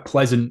actually quite a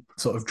pleasant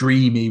sort of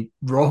dreamy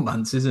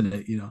romance, isn't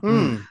it?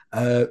 mm,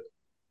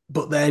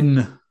 But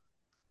then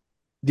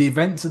the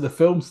events of the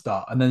film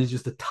start, and then there's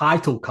just a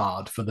title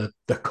card for the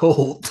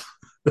cult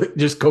that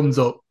just comes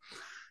up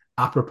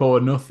apropos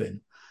of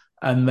nothing,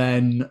 and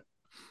then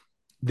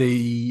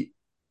the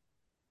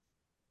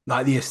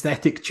like the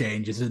aesthetic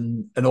changes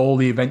and all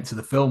the events of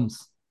the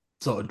films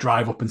sort of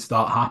drive up and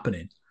start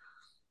happening.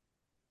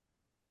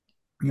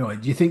 Do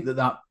you think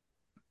that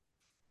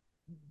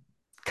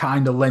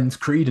kind of lends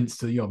credence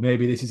to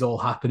maybe this is all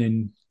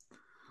happening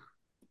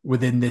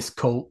within this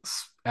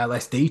cult's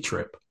LSD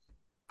trip?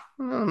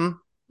 Hmm.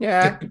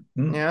 Yeah, Could,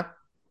 yeah.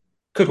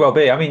 could well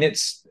be. I mean,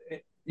 it's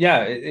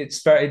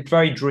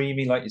very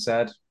dreamy, like you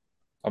said.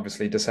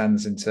 Obviously,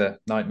 descends into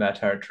nightmare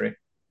territory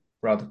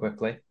rather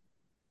quickly.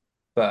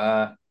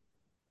 But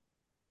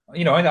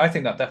I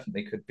think that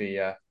definitely could be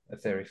a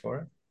theory for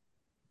it.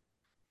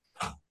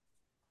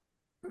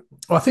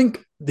 Well, I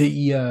think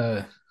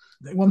the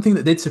one thing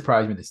that did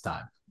surprise me this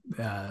time,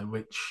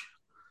 which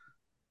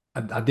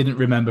I didn't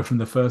remember from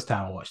the first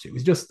time I watched it,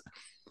 was just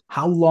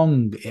how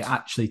long it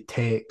actually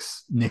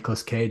takes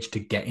Nicolas Cage to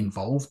get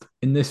involved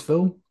in this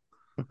film.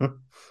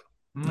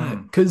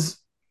 Mm. Because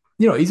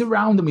he's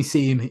around and we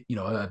see him,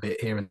 a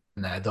bit here and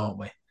there, don't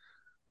we?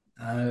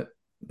 But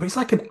it's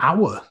like an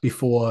hour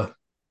before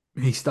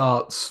he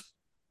starts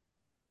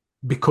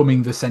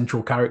becoming the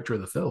central character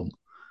of the film.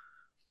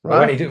 But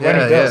when he Right. do,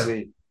 Yeah,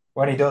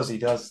 yeah. he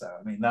does though.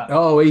 I mean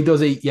Oh, he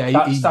does. Yeah,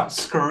 that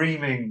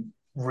screaming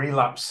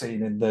relapse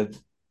scene in the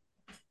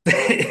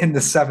in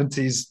the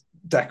 70s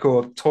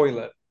decor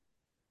toilet.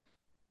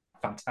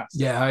 Fantastic.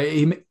 yeah,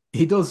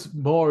 he does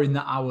more in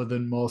that hour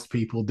than most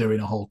people do in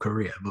a whole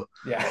career. But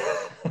Yeah.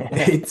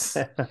 it's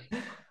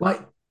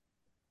like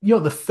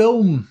the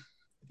film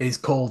is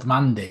called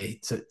Mandy.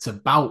 It's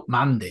about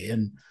Mandy,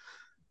 and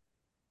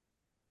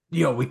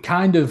we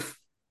kind of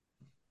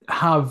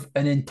have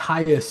an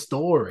entire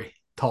story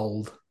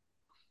told,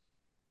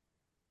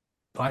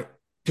 like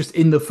just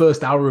in the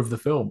first hour of the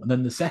film, and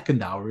then the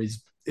second hour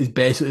is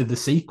basically the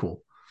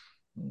sequel.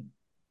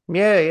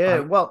 Yeah, yeah.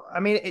 Like, Well, I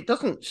mean, it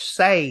doesn't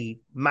say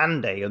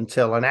Mandy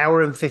until an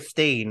hour and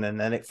 15, and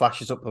then it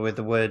flashes up with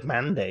the word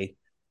Mandy.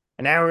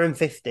 An hour and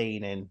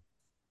 15 in,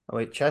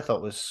 which I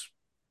thought was,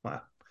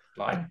 well,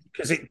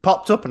 because it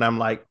popped up and I'm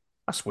like,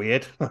 that's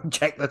weird.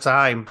 Check the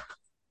time.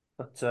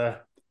 But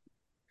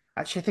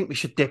actually, I think we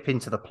should dip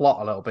into the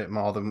plot a little bit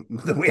more than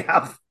we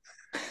have.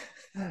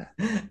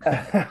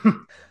 I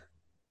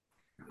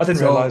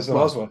didn't realize there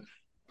was one.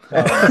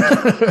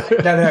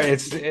 No,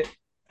 no,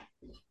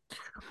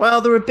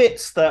 well, there are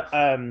bits that,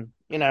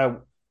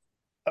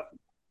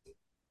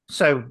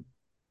 so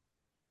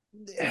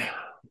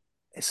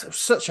it's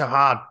such a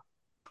hard,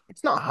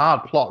 it's not a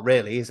hard plot,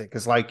 really, is it?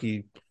 Because, like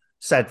you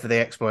said, for the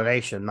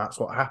explanation, that's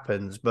what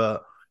happens.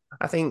 But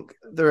I think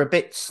there are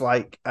bits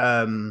like,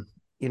 when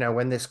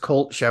this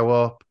cult show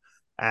up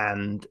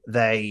and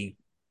they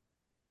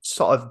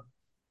sort of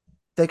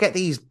they get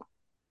these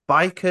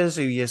bikers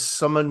who you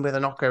summon with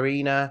an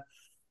ocarina,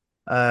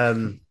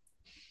 um,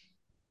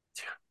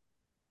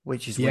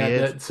 which is yeah,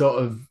 weird. that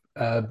sort of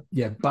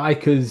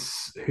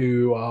bikers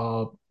who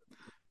are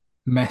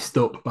messed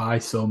up by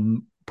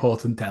some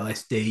potent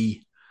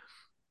LSD.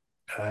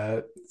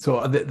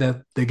 So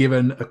they're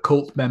given a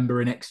cult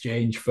member in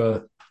exchange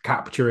for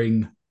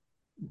capturing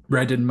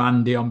Red and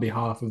Mandy on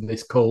behalf of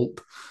this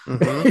cult.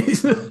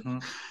 Mm-hmm.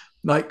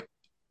 Like,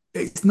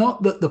 it's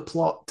not that the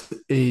plot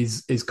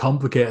is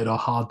complicated or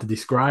hard to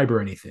describe or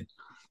anything.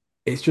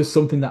 It's just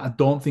something that I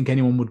don't think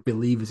anyone would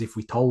believe as if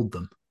we told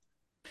them.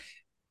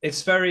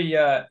 it's very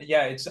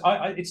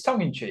it's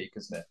tongue in cheek,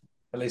 isn't it?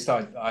 At least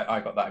I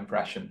got that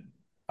impression.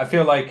 I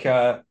feel like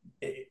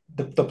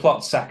the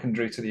plot's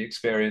secondary to the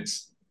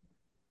experience.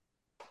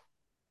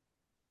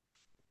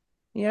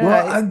 Yeah,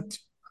 Well,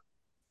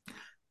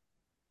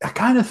 I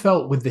kind of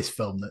felt with this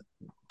film that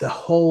the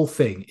whole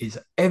thing is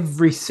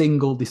every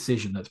single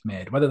decision that's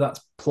made, whether that's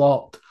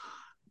plot,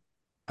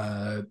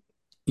 uh,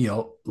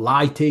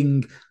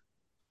 lighting,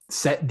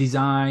 set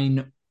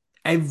design,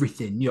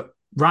 everything,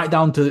 right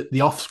down to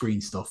the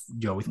off-screen stuff,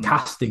 with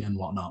casting and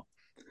whatnot.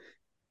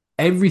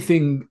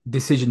 Everything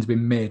decision's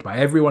been made by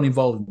everyone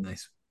involved in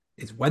this.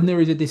 Is when there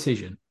is a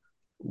decision,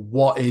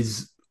 what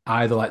is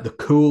either like the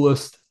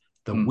coolest,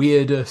 the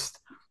weirdest,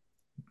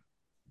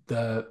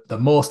 the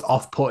most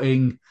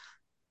off-putting,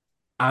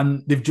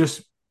 and they've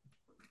just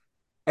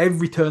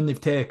every turn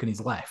they've taken is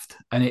left,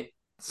 and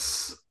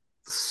it's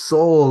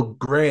so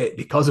great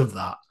because of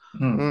that.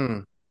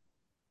 mm.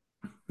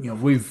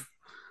 We've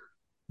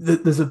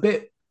there's a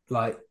bit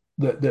like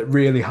that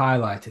really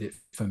highlighted it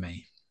for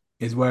me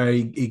is where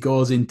he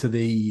goes into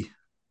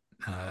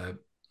uh,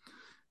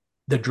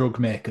 the drug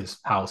maker's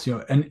house,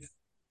 and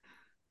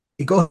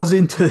he goes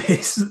into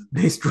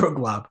this drug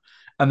lab,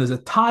 and there's a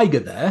tiger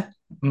there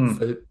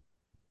for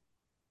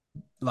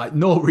like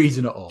no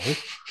reason at all,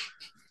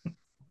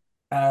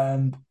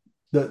 and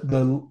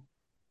the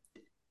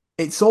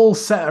it's all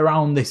set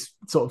around this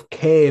sort of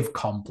cave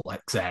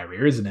complex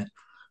area, isn't it?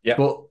 Yeah.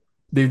 But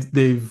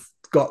they've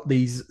got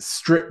these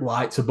strip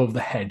lights above the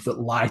head that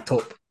light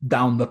up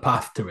down the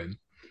path to him.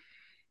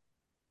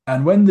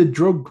 And when the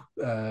drug,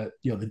 the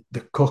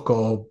cook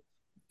or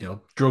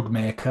drug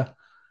maker,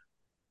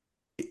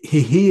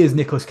 he hears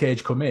Nicolas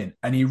Cage come in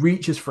and he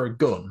reaches for a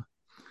gun,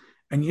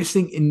 and you just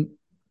think in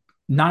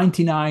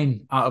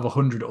 99 out of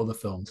 100 other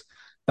films,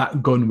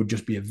 that gun would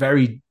just be a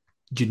very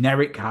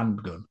generic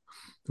handgun.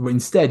 But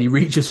instead, he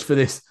reaches for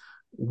this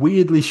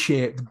weirdly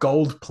shaped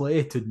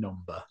gold-plated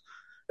number.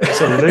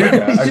 It's a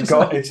Luger.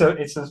 Like,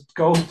 It's a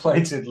gold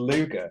plated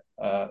Luger,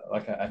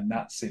 like a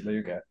Nazi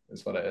Luger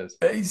is what it is.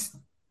 it's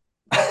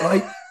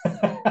like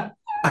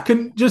I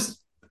can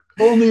just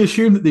only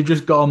assume that they've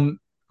just gone,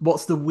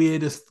 what's the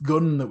weirdest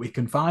gun that we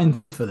can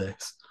find for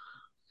this?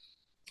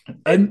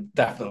 And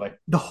Definitely.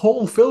 the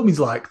whole film is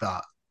like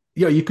that.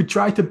 You could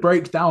try to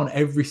break down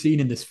every scene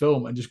in this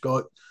film and just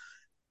go,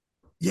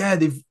 yeah,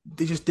 they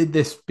just did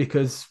this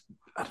because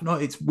I don't know,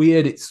 it's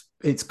weird,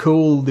 it's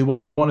cool. They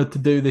wanted to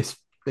do this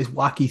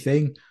wacky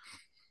thing.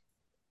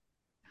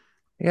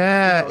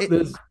 Yeah,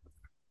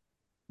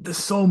 There's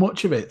so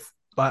much of it.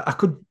 Like I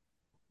could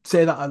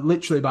say that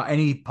literally about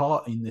any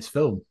part in this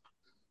film.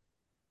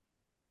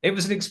 It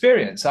was an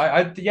experience.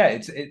 Yeah,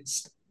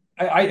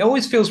 it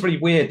always feels really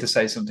weird to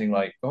say something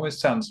like, always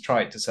sounds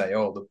trite to say,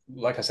 oh,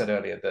 like I said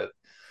earlier, the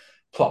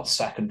plot's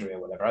secondary or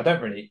whatever. I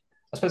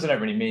suppose I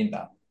don't really mean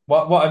that.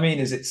 What I mean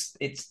is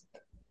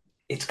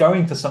it's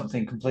going for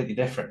something completely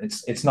different.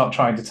 It's not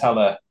trying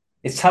to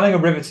it's telling a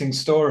riveting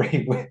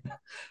story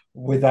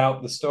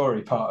without the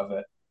story part of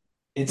it.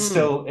 It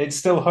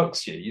still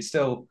hooks you. You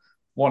still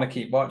want to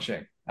keep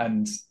watching,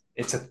 and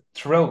it's a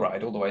thrill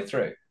ride all the way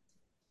through.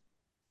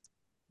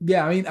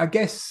 Yeah, I mean, I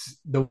guess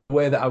the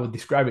way that I would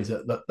describe it is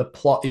that the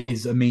plot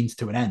is a means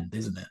to an end,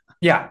 isn't it?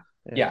 Yeah,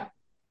 yeah. yeah.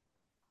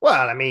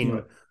 Well, I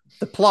mean,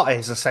 the plot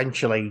is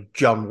essentially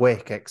John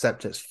Wick,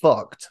 except it's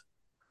fucked.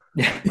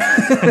 Yeah.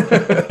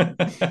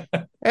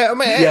 I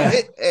mean,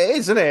 it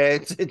isn't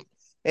it?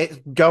 It's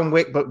John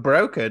Wick but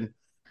broken.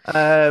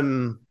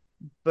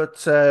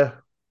 But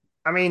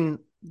I mean,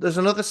 there's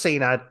another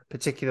scene I'd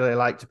particularly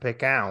like to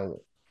pick out,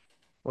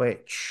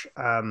 which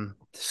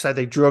so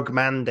they drug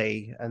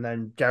Mandy, and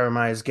then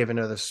Jeremiah's giving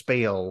her the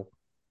spiel,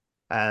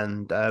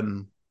 and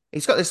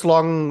he's got this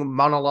long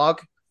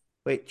monologue,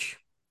 which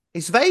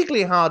is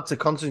vaguely hard to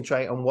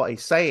concentrate on what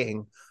he's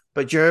saying.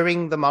 But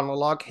during the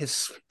monologue,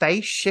 his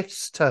face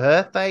shifts to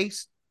her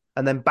face,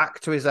 and then back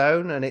to his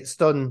own, and it's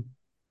done.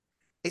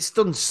 It's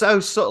done so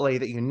subtly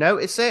that you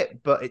notice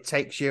it, but it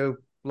takes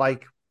you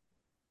like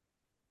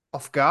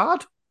off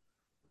guard.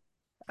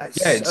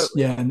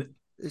 And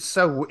It's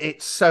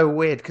so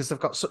weird because they've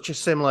got such a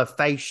similar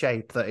face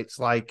shape that it's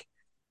like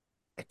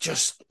it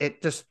just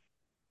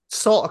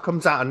sort of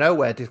comes out of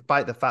nowhere,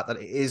 despite the fact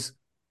that it is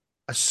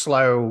a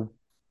slow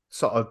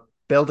sort of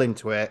building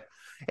to it.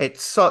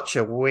 It's such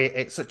a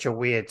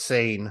weird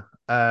scene.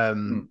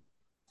 But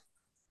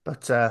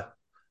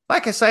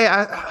like I say,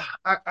 I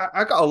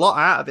got a lot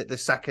out of it the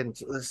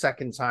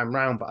second time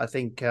round. But I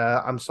think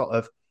I'm sort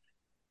of,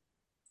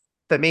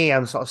 for me,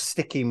 I'm sort of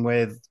sticking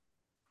with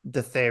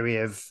the theory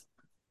of,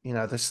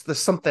 there's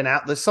something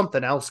there's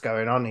something else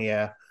going on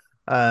here.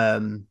 I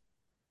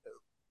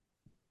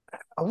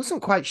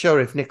wasn't quite sure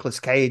if Nicolas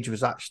Cage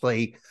was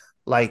actually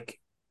like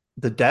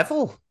the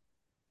devil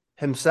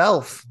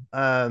himself,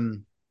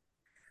 because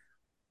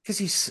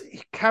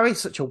he carries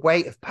such a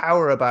weight of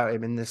power about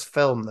him in this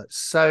film that's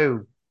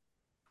so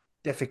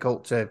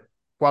difficult to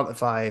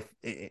quantify,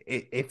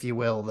 if you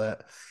will.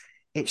 That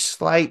it's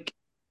like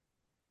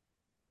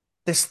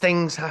this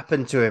things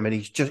happen to him, and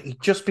he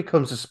just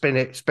becomes a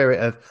spirit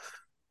of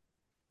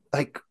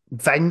like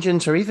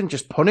vengeance or even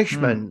just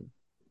punishment.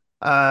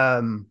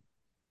 And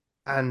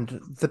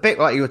the bit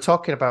like you were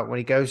talking about when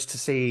he goes to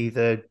see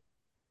the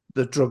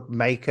drug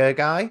maker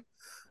guy,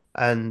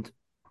 and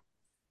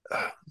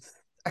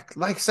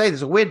like I say,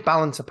 there's a weird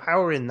balance of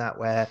power in that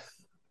where,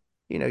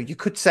 you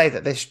could say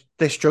that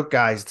this drug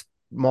guy's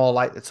more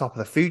like the top of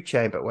the food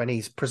chain, but when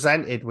he's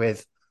presented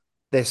with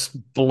this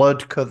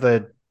blood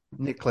covered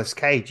Nicolas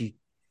Cage, he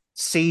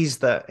sees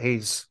that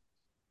he's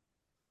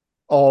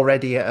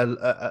already at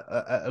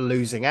a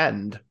losing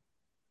end.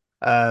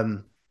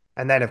 And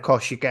then of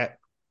course you get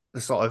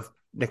the sort of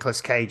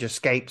Nicolas Cage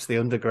escapes the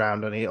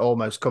underground and he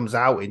almost comes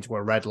out into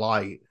a red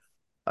light.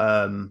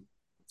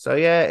 So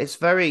yeah, it's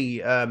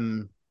very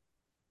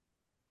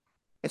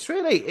it's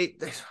really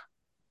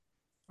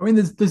I mean,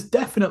 there's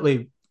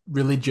definitely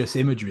religious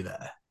imagery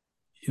there.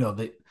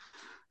 That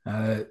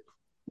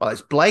well,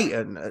 it's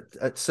blatant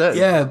at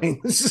certain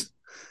points.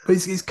 But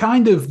it's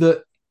kind of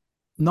that,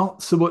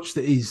 not so much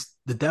that he's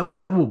the devil,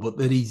 but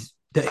that he's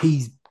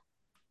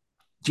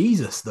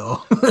Jesus,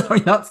 though. I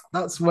mean,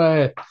 that's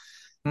where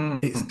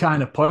it's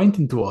kind of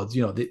pointing towards.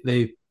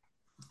 They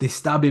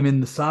stab him in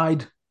the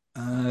side,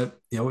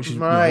 which is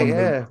right,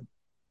 one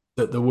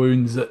of the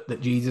wounds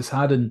that Jesus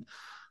had, and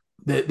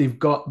they've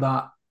got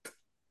that.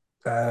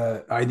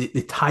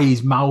 They tie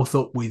his mouth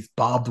up with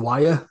barbed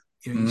wire.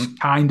 It's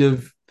kind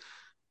of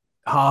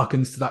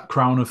harkens to that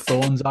crown of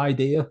thorns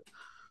idea.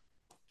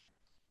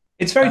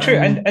 It's very true,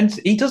 and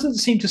he doesn't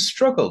seem to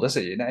struggle, does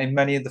he, in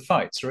many of the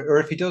fights? Or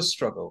if he does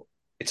struggle,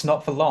 it's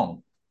not for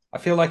long. I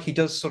feel like he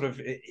does sort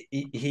of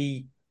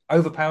he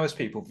overpowers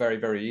people very,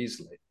 very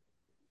easily.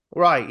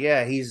 Right,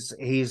 yeah, he's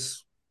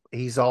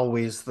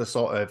always the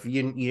sort of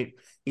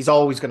he's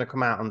always going to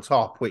come out on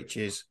top, which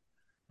is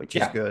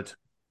good.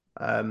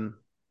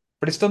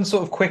 but it's done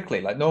sort of quickly.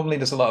 Like normally,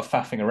 there's a lot of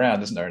faffing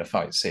around, isn't there, in a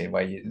fight scene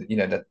where you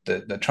know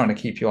they're trying to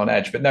keep you on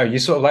edge. But no, you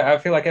sort of like I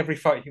feel like every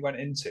fight he went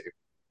into,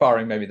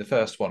 barring maybe the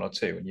first one or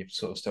two, and you're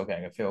sort of still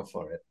getting a feel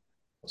for it.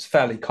 I was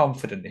fairly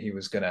confident he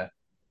was gonna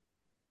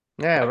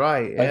Yeah,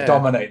 right. like Yeah.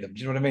 dominate them. Do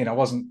you know what I mean? I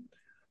wasn't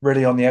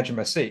really on the edge of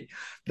my seat.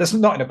 But that's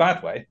not in a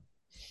bad way,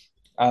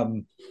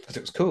 because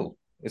it was cool.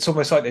 It's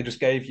almost like they just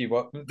gave you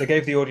what they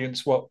gave the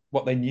audience what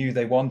they knew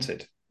they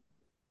wanted.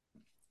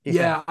 Yeah.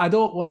 Yeah, I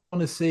don't want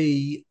to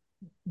see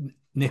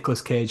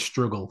Nicolas Cage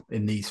struggle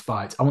in these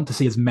fights. I want to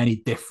see as many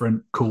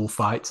different cool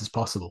fights as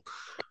possible.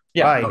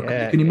 Yeah, Right. You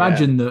Yeah. can Yeah.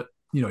 imagine that,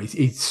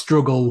 he'd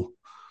struggle,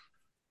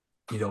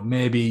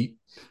 maybe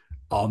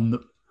on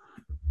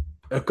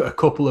a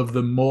couple of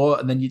them more,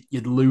 and then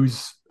you'd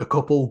lose a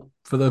couple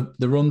for the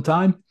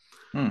runtime.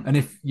 mm. And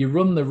if you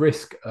run the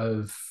risk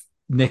of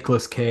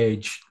Nicolas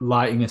Cage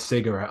lighting a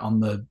cigarette on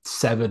the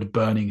severed,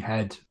 burning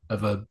head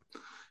of a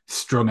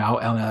strung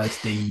out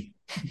LSD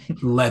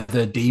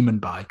leather demon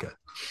biker,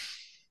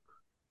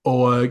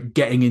 or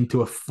getting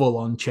into a full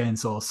on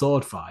chainsaw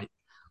sword fight,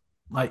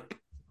 like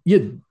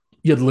you'd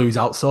lose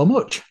out so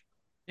much.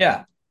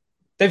 Yeah,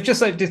 they've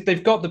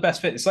got the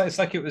best fit. It's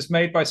like it was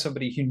made by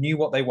somebody who knew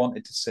what they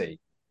wanted to see,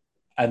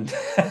 and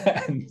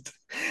and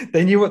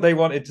they knew what they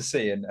wanted to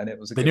see, and it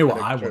was a They good knew what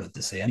product. I wanted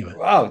to see anyway.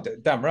 Wow,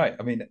 damn right.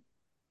 I mean,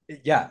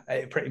 yeah,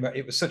 it pretty much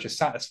it was such a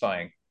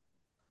satisfying.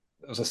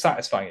 It was a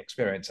satisfying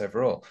experience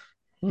overall.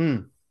 Hmm.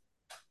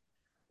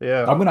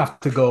 Yeah. I'm gonna have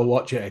to go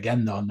watch it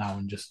again though now,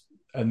 and just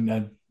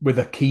and with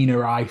a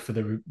keener eye for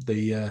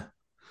the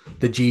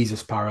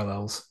Jesus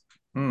parallels.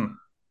 Hmm.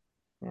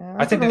 Yeah. I I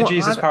don't think know that the what.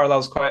 Jesus parallel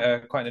is quite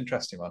an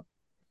interesting one.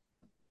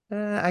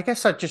 I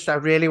guess I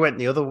really went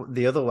the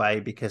other way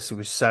because it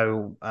was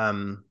so.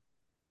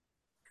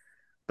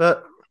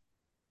 But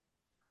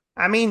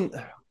I mean,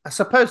 I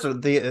suppose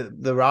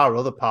there are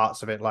other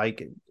parts of it.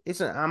 Like,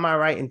 isn't am I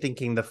right in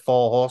thinking the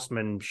four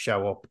horsemen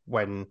show up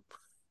when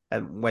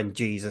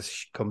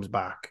Jesus comes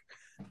back?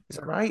 Is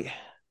that right?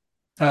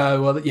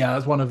 Well, yeah,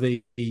 that's one of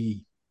the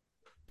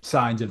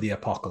signs of the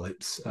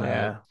apocalypse.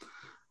 Yeah.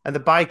 And the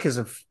bikers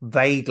have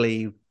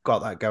vaguely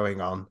got that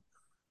going on.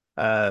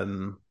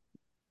 Um,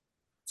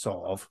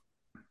 sort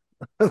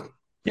of.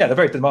 Yeah, they're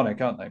very demonic,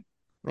 aren't they?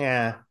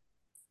 Yeah.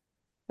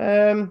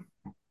 Um,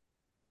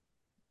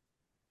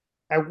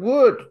 I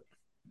would.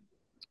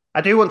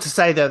 I do want to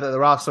say though that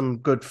there are some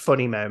good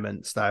funny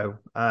moments though,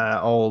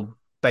 all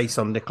based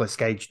on Nicolas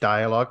Cage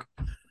dialogue.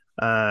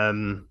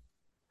 Um,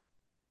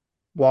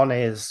 one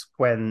is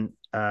when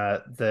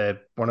the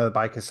one of the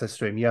bikers says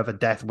to him, "You have a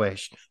death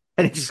wish,"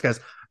 and he just goes,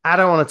 "I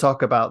don't want to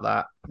talk about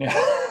that."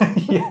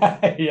 Yeah,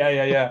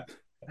 yeah.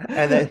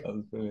 And then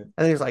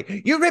and he's like,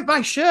 "You ripped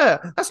my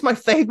shirt. That's my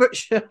favorite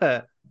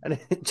shirt." And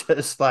it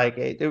just like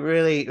it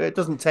really it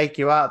doesn't take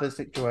you out of the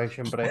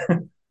situation, but it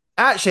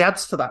actually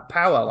adds to that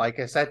power. Like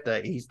I said,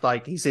 that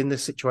he's in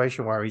this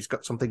situation where he's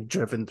got something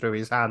driven through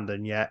his hand,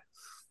 and yet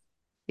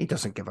he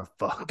doesn't give a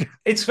fuck.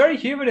 It's very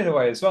human in a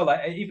way as well.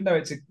 Like even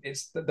though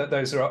it's that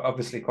those are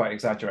obviously quite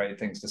exaggerated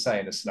things to say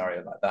in a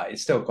scenario like that,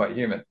 it's still quite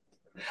human.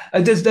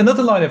 And there's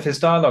another line of his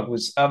dialogue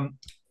was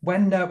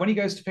when he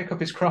goes to pick up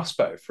his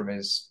crossbow from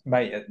his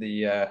mate at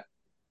the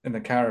in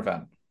the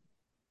caravan.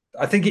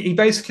 I think he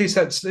basically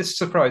said this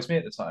surprised me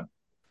at the time.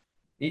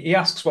 He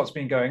asks what's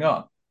been going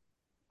on,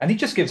 and he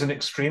just gives an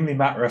extremely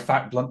matter of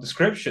fact, blunt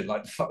description.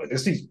 Like, fuck,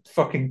 there's these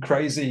fucking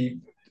crazy,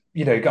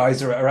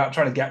 guys are out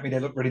trying to get me. They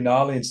look really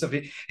gnarly and stuff.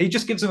 He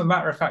just gives them a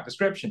matter of fact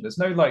description. There's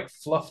no like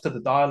fluff to the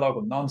dialogue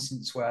or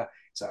nonsense where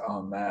it's like,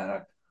 oh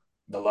man,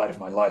 the light of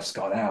my life's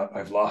gone out.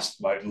 I've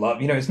lost my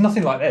love. It's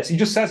nothing like this. He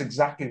just says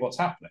exactly what's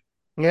happening.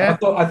 And I Yeah,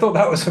 thought I thought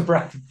that was a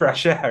breath of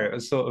fresh air. It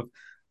was sort of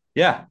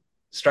yeah,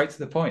 straight to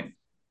the point.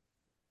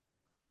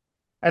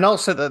 and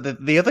also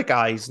the other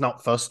guy's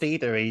not fussed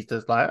either. He's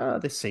just like, oh,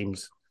 this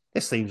seems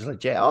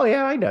legit. Oh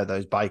yeah, I know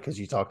those bikers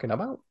you're talking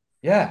about.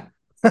 Yeah,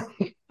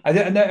 I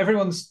know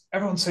everyone's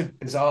so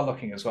bizarre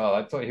looking as well.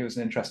 I thought he was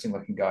an interesting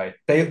looking guy.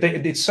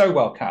 It's so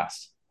well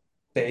cast.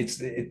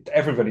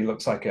 Everybody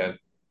looks like a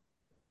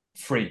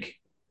freak.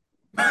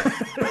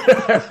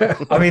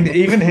 I mean,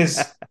 even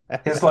his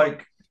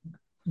like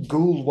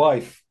ghoul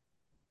wife.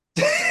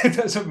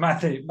 That's what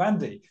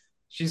Mandy.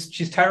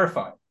 She's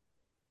terrifying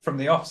from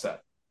the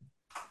offset.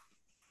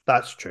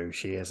 That's true.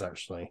 She is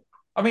actually.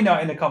 I mean,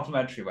 not in a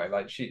complimentary way.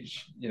 Like I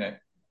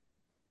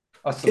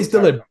It's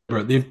terrified.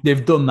 deliberate.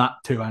 They've done that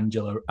to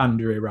Andrea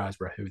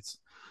Riseborough, who's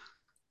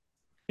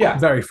Yeah.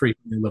 very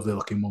freakingly lovely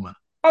looking woman.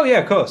 Oh yeah,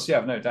 of course. Yeah,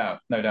 no doubt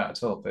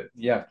at all. But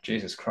yeah,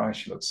 Jesus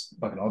Christ, she looks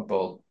like an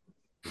oddball.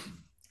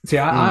 See,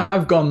 Mm.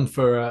 I've gone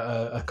for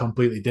a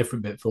completely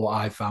different bit for what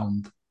I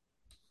found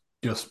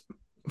just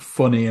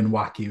funny and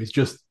wacky. It was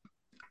just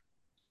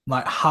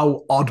like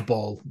how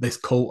oddball this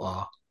cult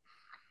are.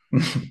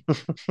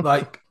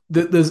 Like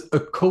there's a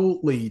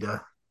cult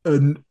leader,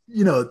 and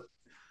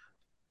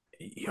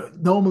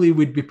normally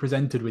we'd be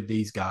presented with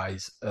these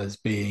guys as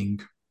being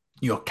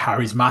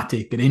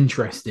charismatic and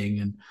interesting,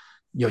 and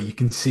you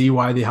can see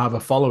why they have a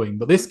following.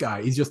 But this guy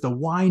is just a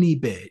whiny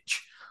bitch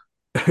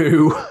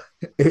who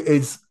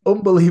is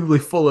unbelievably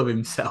full of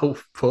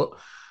himself, but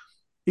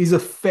he's a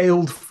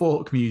failed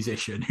folk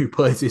musician who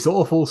plays this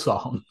awful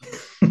song.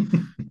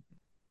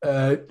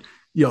 Uh,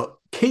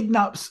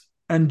 kidnaps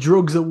and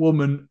drugs a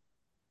woman,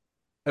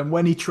 and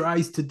when he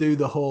tries to do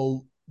the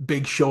whole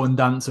big show and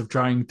dance of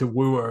trying to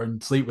woo her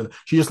and sleep with her,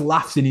 she just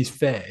laughs in his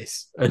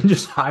face and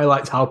just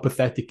highlights how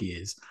pathetic he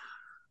is.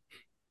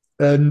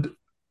 And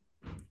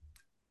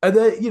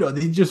then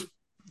he just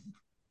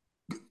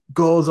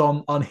goes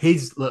on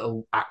his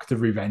little act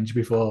of revenge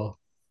before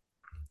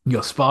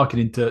sparking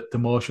into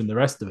motion the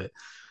rest of it.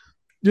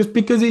 Just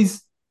because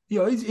he's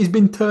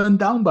been turned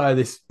down by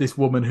this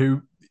woman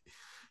who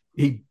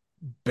he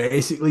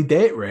basically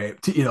date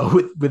raped,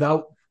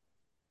 without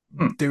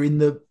doing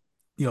the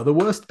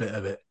worst bit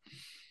of it.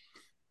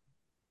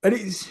 And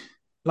it's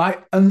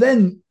like, and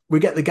then we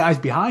get the guys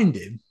behind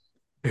him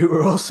who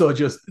are also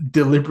just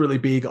deliberately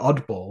being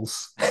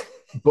oddballs,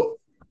 but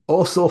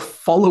also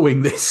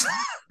following this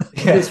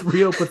this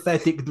real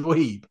pathetic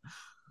dweeb.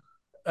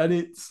 And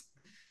it's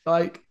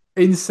like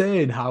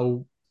insane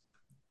how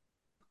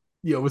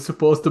we're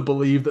supposed to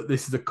believe that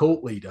this is a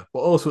cult leader, but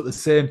also at the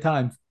same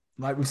time,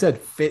 like we said,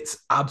 fits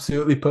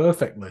absolutely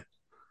perfectly.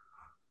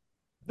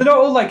 They're not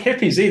all like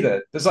hippies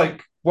either. There's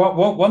like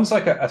one's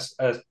like a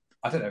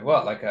I don't know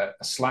what, like a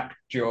slack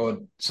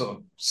jawed sort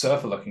of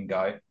surfer looking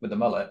guy with a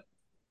mullet,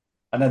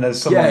 and then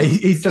there's someone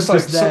he's just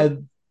like there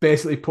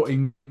basically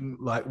putting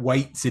like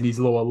weights in his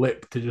lower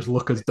lip to just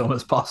look as dumb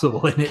as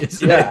possible in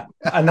it. Yeah,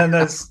 and then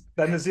there's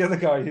the other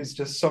guy who's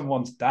just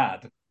someone's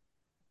dad.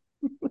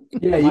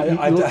 Yeah,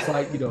 he looks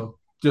like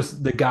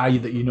just the guy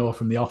that you know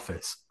from The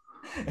Office.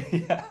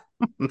 Yeah,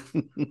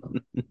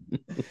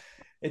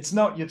 it's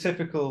not your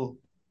typical.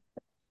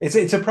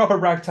 It's a proper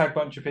ragtag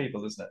bunch of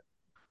people, isn't it?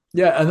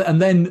 Yeah,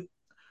 and then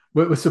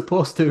we're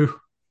supposed to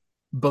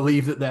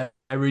believe that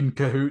they're in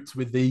cahoots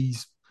with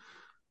these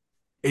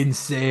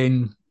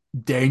insane,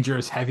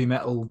 dangerous heavy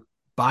metal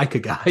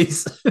biker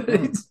guys.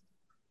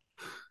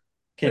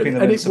 Keeping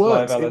them in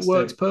supply works. of LSD. It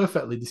works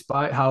perfectly,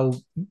 despite how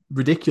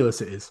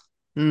ridiculous it is.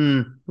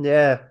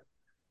 Yeah,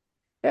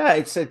 yeah.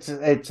 It's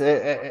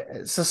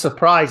a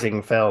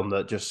surprising film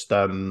that just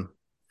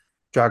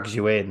drags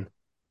you in.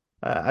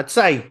 I'd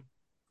say,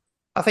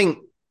 I think,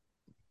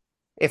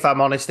 if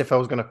I'm honest, if I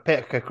was going to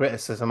pick a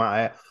criticism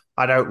at it,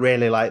 I don't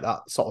really like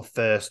that sort of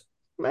first,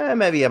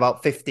 maybe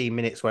about 15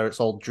 minutes where it's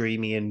all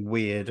dreamy and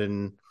weird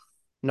and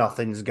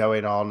nothing's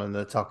going on and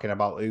they're talking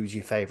about who's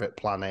your favorite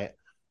planet.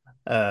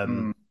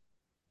 But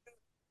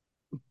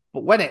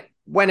when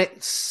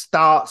it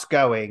starts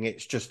going,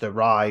 it's just a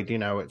ride,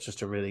 it's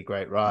just a really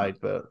great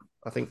ride. But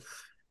I think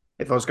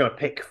if I was going to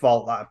pick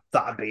fault,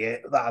 that'd be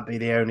it. That'd be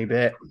the only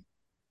bit.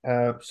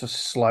 It's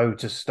just slow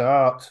to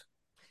start.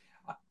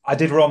 I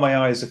did roll my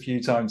eyes a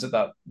few times at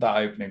that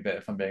opening bit,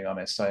 if I'm being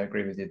honest. I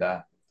agree with you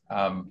there.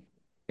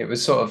 It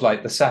was sort of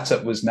like the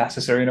setup was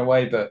necessary in a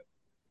way, but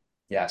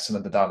yeah, some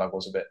of the dialogue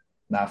was a bit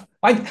naff.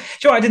 I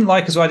didn't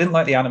like as well. I didn't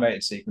like the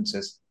animated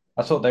sequences.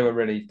 I thought they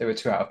were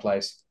too out of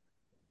place.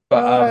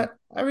 But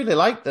I really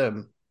liked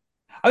them.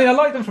 I mean, I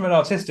like them from an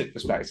artistic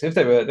perspective.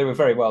 They were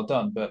very well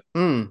done, but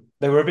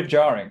they were a bit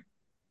jarring.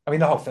 I mean,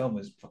 the whole film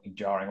was fucking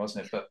jarring,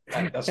 wasn't it? But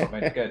that's what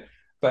made it good.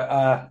 But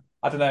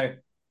I don't know.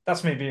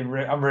 That's me being.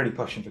 I'm really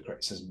pushing for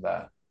criticism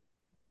there.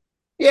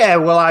 Yeah,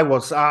 well, I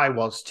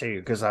was too,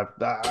 because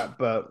but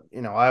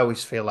I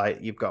always feel like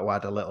you've got to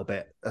add a little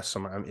bit of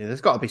something. I mean, there's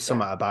got to be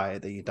something about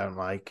it that you don't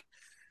like.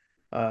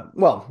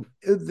 Well,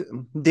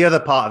 the other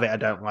part of it I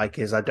don't like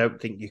is I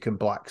don't think you can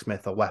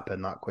blacksmith a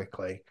weapon that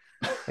quickly.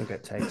 I think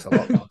it takes a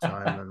lot more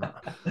time than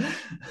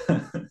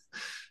that.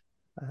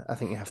 I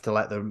think you have to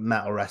let the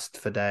metal rest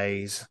for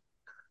days.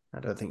 I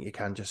don't think you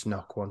can just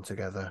knock one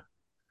together.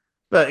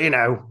 But,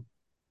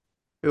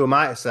 who am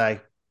I to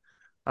say?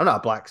 I'm not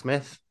a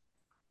blacksmith.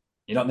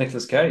 You're not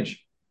Nicolas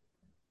Cage.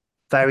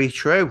 Very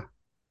true.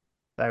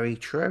 Very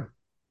true.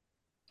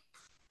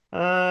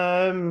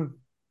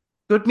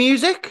 Good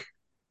music.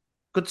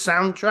 Good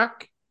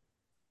soundtrack.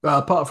 Well,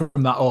 apart from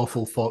that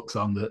awful folk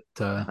song that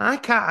I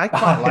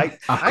quite like.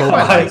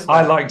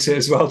 I liked it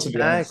as well, to be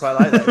honest. I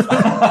quite like that.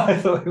 I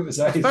thought it was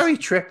nice. It's very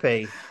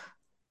trippy.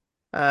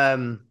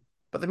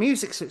 But the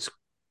music's it's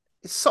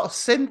sort of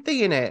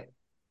synthy in it.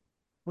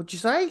 Would you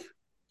say?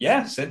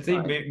 Yeah,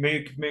 synthy,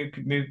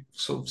 moog,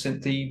 sort of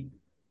synthy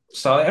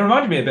style. It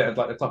reminded me a bit of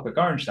like the Clockwork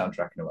Orange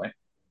soundtrack in a way.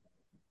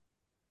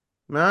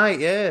 Right.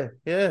 Yeah.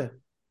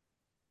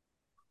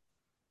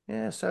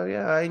 So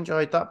I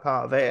enjoyed that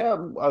part of it.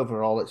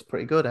 Overall, it's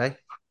pretty good, eh?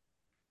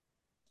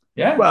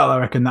 Yeah. Well, I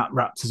reckon that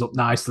wraps us up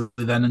nicely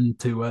then, and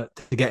to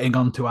getting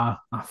on to our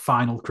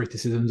final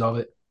criticisms of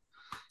it.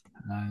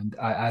 And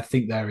I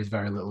think there is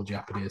very little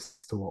jeopardy as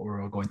to what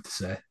we're all going to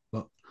say.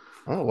 But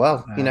oh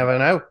well, you never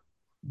know.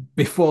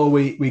 Before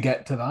we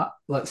get to that,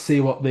 let's see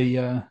what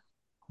the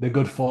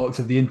good folks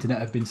of the internet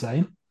have been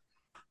saying.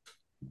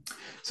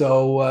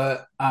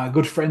 So our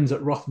good friends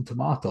at Rotten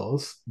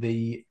Tomatoes,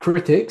 the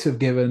critics have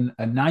given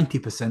a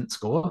 90%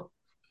 score,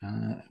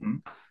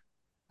 and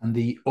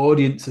the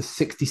audience a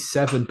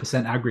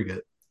 67%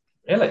 aggregate.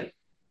 Really?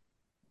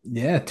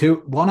 Yeah,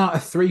 one out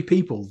of three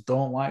people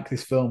don't like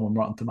this film on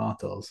Rotten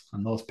Tomatoes,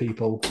 and those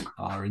people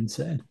are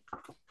insane.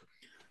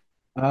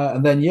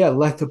 And then yeah,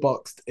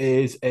 Letterboxd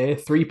is a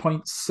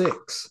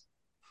 3.6.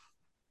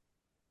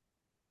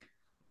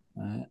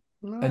 Uh, and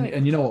Right.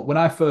 and you know what? When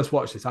I first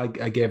watched this, I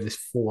gave this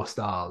 4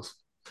 stars,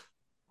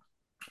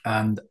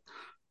 and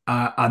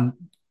and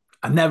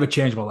I never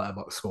change my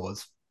Letterboxd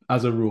scores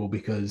as a rule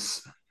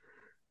because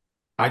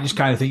I just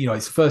kind of think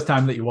it's the first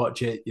time that you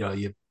watch it,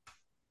 you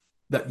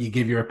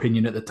give your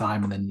opinion at the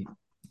time, and then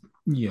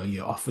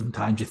you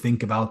oftentimes you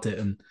think about it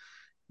and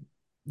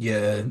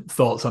your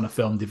thoughts on a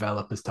film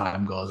develop as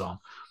time goes on.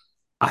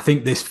 I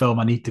think this film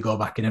I need to go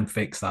back in and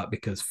fix that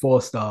because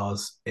 4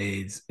 stars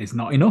is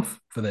not enough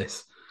for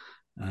this,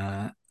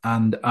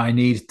 and I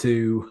need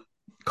to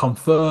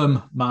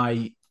confirm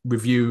my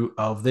review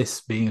of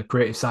this being a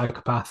creative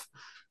psychopath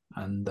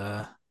and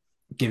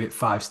give it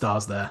 5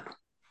 stars there.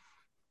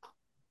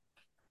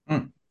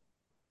 Mm.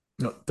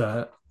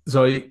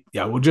 So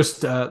yeah, we'll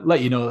just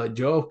let you know that,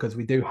 Joe, because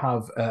we do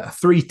have a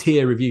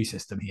 3-tier review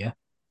system here.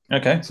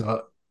 Okay.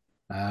 So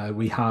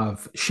we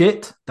have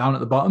shit down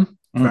at the bottom,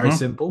 very Mm-hmm.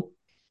 simple.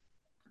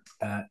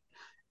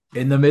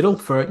 In the middle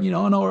for an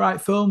all right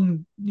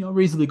film,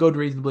 reasonably good,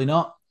 reasonably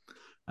not.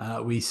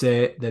 We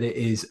say that it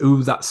is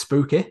ooh that's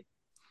spooky,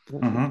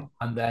 Mm-hmm.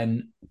 and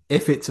then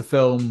if it's a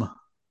film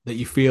that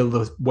you feel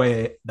the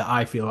way that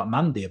I feel about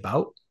Mandy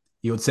about,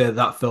 you would say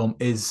that film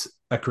is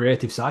a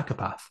creative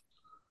psychopath.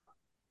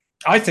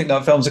 I think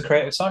that film's a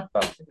creative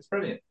psychopath. I think it's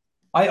brilliant.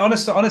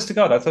 Honest to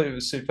God, I thought it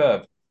was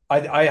superb.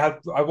 I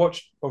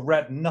watched or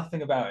read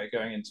nothing about it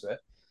going into it.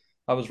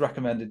 I was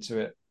recommended to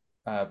it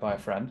by a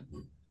friend,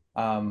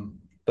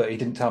 but he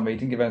didn't tell me. He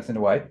didn't give anything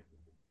away,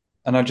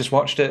 and I just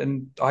watched it,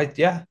 and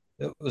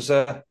it was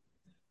a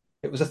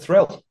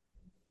thrill.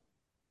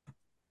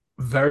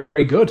 Very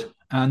good.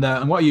 And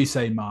what are you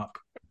saying, Mark?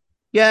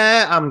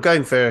 Yeah, I'm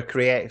going for a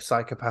creative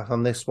psychopath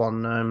on this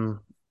one.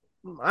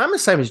 I'm the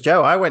same as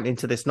Joe. I went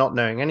into this not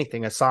knowing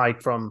anything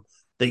aside from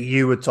that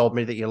you had told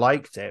me that you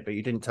liked it, but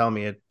you didn't tell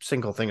me a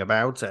single thing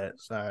about it.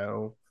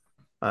 So,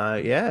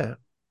 yeah,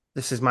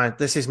 this is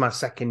my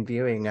second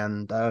viewing,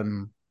 and I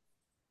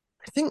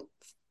think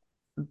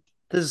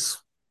there's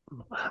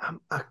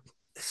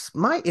this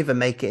might even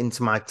make it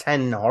into my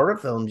 10 horror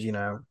films.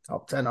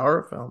 Top 10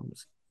 horror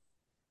films.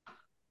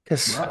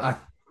 Because Well,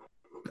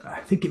 I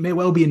think it may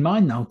well be in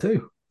mine now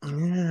too.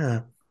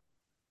 yeah,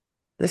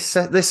 this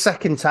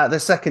second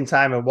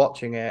time of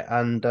watching it,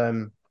 and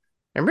I'm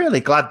really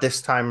glad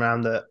this time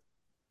around that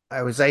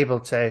I was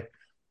able to,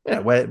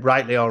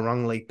 rightly or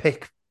wrongly,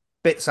 pick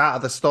bits out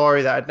of the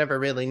story that I'd never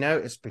really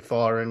noticed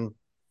before, and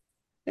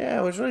yeah,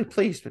 I was really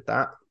pleased with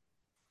that.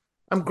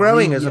 I'm Well,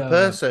 growing as a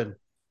person.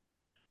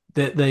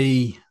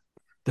 the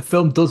the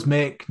film does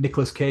make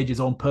Nicolas Cage's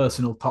own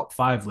personal top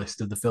 5 list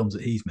of the films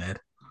that he's made.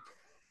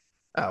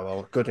 Oh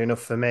well, good enough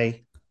for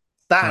me.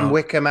 That and So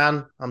Wicker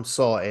Man, I'm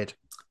sorted.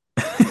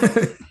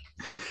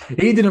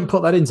 he didn't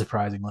put that in,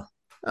 surprisingly.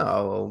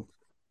 Oh well,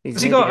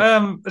 he's an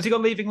idiot. Has he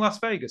got Leaving Las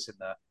Vegas in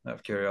there? Out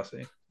of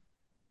curiosity.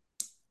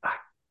 I,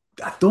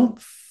 I don't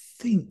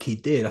think he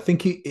did. I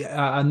think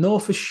I know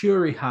for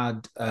sure he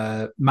had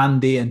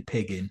Mandy and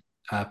Pig in.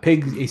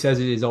 Pig, he says,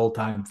 is his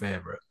all-time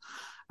favorite.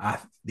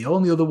 The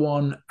only other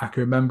one I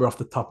can remember off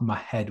the top of my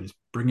head was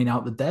Bringing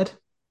Out the Dead.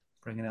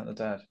 Bringing Out the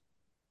Dead.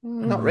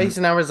 Not Uh,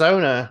 raising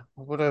Arizona.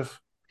 I would have.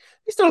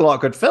 He's done a lot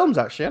of good films,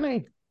 actually, hasn't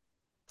he?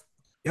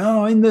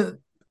 in the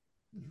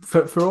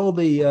for all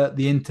the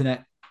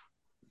internet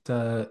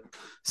uh,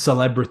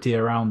 celebrity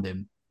around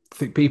him, I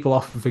think people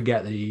often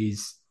forget that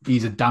he's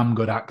a damn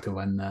good actor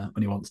when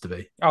he wants to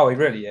be. Oh, he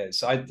really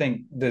is. I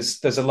think there's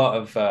a lot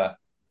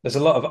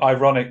of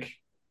ironic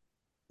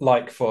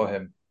like for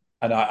him,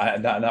 and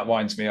that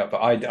winds me up.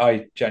 But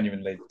I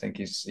genuinely think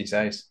he's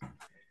ace.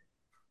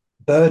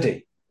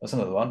 Birdie, that's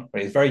another one.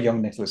 But he's very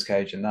young Nicolas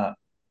Cage in that.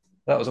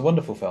 That was a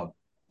wonderful film.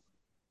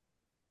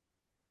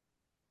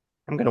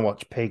 I'm going to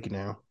watch Pig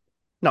now.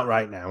 Not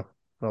right now.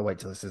 I'll wait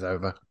till this is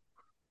over.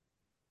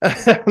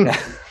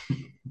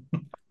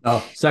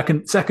 Oh,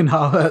 second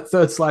half,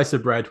 third slice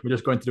of bread. We're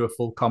just going to do a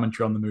full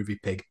commentary on the movie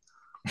Pig.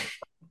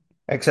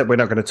 Except we're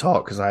not going to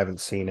talk because I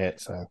haven't seen it.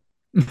 So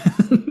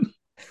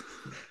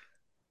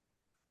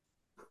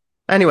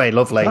anyway,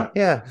 lovely.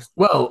 Yeah.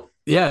 Well,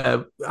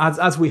 yeah.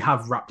 As we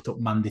have wrapped up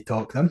Mandy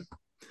talk, then,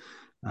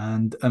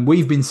 and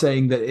we've been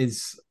saying that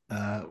is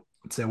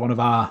say one of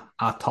our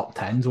top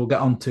tens. We'll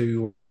get on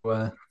to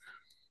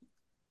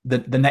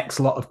the next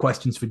lot of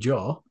questions for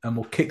Joe, and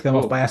we'll kick them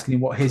off by Cool. asking him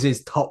what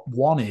his top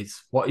one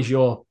is. What is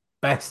your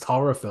best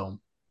horror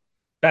film?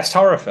 Best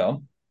horror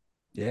film: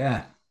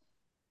 Yeah.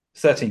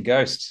 13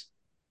 Ghosts.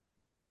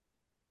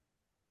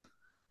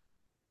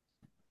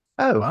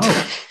 Oh.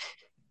 Wow.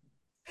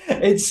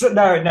 It's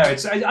no.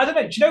 It's I don't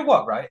know. Do you know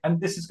what? Right,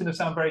 and this is going to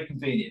sound very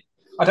convenient.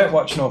 I don't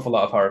watch an awful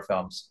lot of horror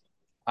films.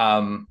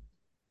 Um,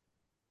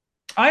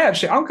 I'm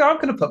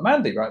going to put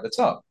Mandy right at the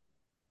top.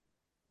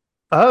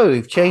 Oh,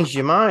 you've changed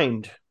your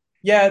mind.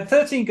 Yeah,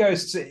 13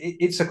 Ghosts.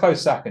 It's a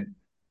close second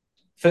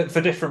for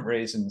different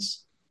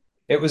reasons.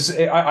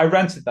 I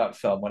rented that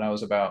film when I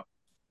was about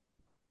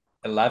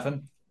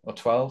 11 or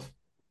 12,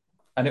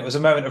 and it was a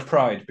moment of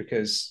pride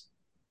because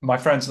my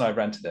friends and I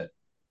rented it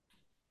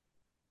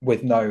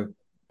with no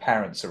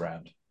parents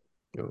around.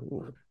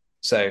 Ooh.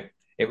 So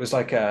it was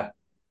like it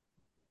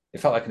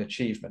felt like an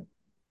achievement.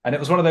 And it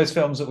was one of those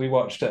films that we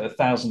watched at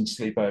 1,000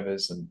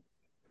 sleepovers. And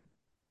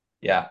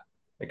yeah,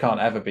 it can't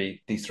ever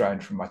be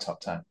dethroned from my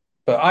top 10.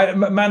 But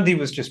Mandy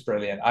was just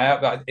brilliant.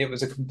 It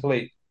was a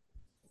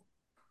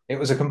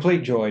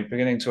complete joy,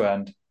 beginning to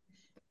end,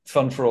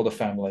 fun for all the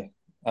family.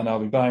 And I'll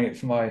be buying it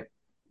for my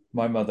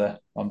mother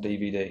on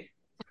DVD.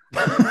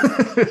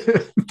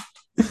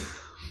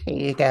 Here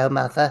you go,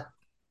 mother.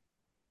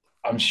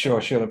 I'm sure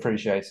she'll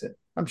appreciate it.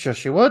 I'm sure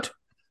she would.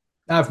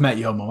 I've met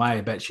your mum. I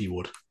bet she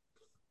would.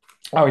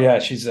 Oh yeah,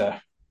 she's if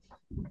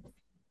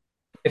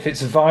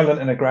it's violent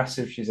and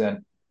aggressive, she's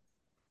in.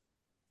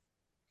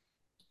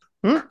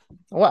 Hmm?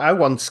 Well, I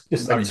once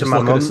Just, went to just my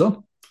look at the mum.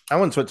 sun. I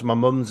once went to my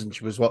mum's and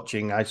she was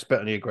watching I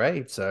Spit on Your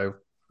Grave. So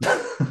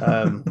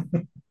um,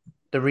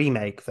 the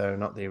remake, though,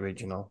 not the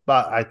original.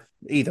 But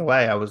either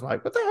way, I was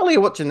like, what the hell are you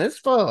watching this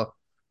for?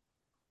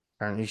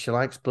 Apparently, she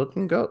likes blood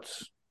and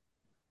guts.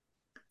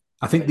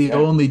 I think the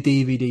only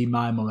DVD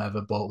my mum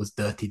ever bought was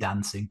Dirty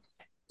Dancing.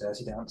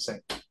 Dirty Dancing.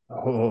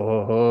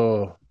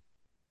 Oh,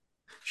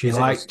 She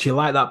liked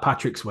that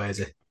Patrick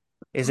Swayze.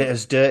 is it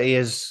as dirty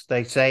as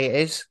they say it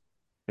is?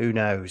 Who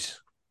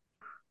knows?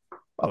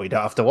 Oh, we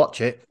don't have to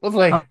watch it.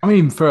 Lovely. I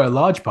mean, for a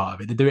large part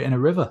of it, they do it in a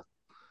river.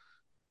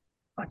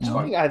 I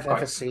don't think I've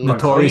ever seen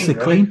notoriously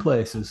clean, clean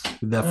places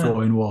with their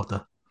flowing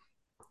water.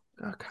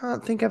 I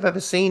can't think I've ever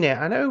seen it.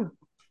 I know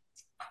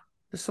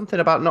there's something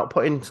about not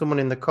putting someone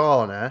in the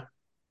corner.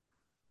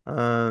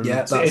 Yeah,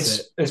 that's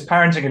it. It's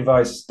parenting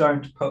advice.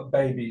 Don't put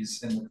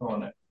babies in the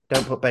corner.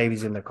 Don't put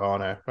babies in the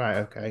corner. Right,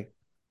 okay.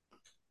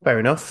 Fair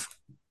enough.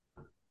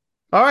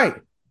 All right.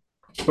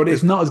 But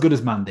it's not as good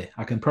as Mandy.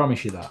 I can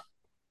promise you that.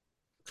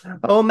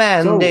 Oh,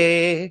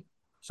 Mandy.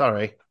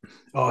 Sorry.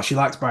 Oh, she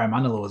likes Barry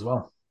Manilow as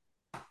well.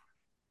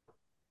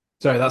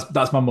 Sorry,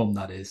 that's my mum,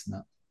 that is.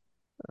 No.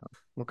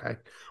 Okay.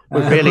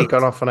 We've really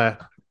gone off on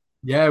a...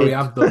 Yeah, we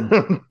have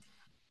done.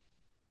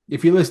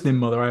 If you're listening,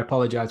 Mother, I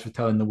apologise for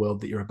telling the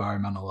world that you're a Barry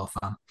Manilow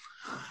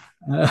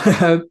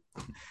fan.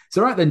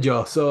 So right then,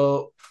 Joe.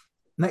 So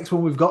next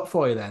one we've got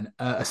for you then.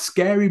 A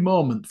scary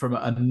moment from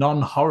a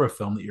non-horror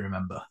film that you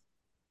remember.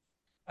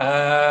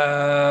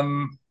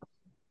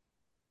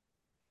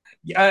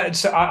 Yeah,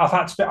 so I've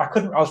had to. I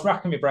couldn't. I was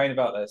racking my brain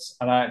about this,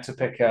 and I had to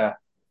pick a.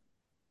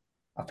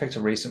 I picked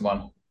a recent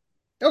one.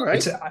 Okay.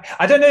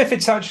 I don't know if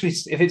it's actually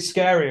if it's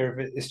scary or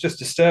if it's just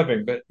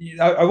disturbing. But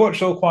I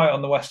watched All Quiet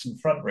on the Western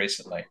Front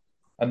recently,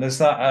 and there's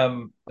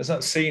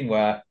that scene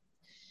where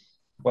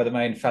the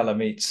main fella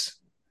meets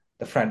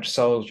the French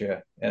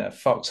soldier in a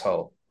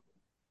foxhole,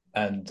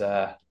 and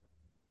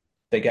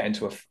they get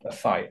into a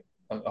fight.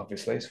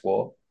 Obviously, it's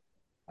war,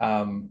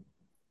 and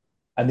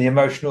the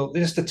emotional,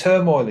 just the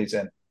turmoil he's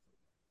in.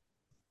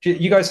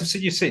 You guys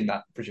you've seen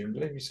that,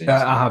 presumably. Have you seen?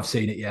 I have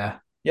seen it. Yeah.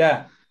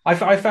 Yeah, I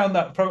found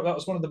that that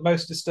was one of the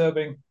most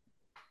disturbing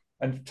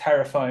and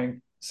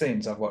terrifying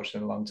scenes I've watched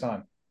in a long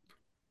time.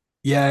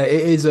 Yeah,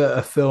 it is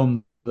a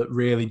film that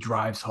really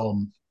drives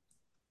home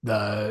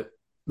the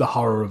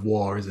horror of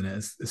war, isn't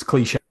it? As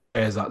cliche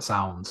as that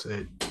sounds,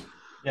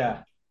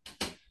 Yeah,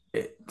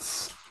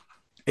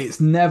 it's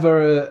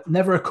never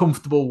a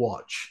comfortable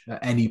watch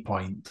at any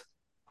point.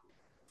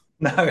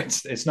 no,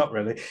 it's not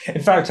really.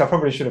 In fact, I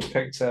probably should have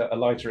picked a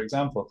lighter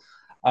example.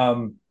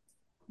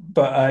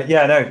 But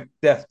yeah, no,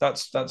 yeah,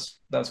 that's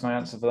my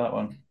answer for that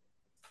one.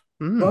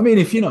 Well, I mean,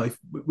 if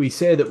we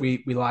say that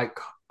we like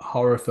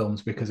horror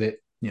films because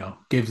it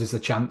gives us a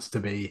chance to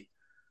be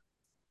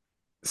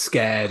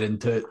scared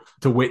and to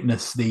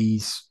witness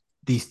these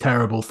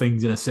terrible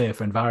things in a safe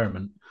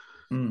environment.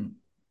 Mm.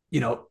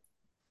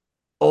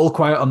 All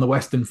Quiet on the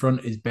Western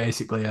Front is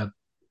basically a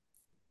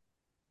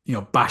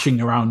bashing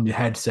around your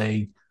head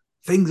saying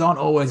things aren't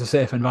always a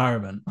safe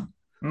environment.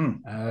 Mm.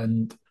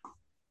 And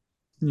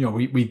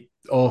we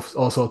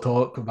also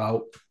talk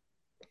about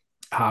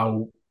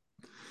how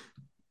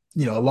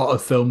a lot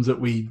of films that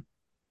we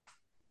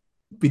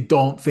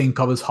don't think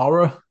of as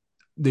horror,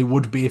 they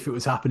would be if it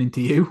was happening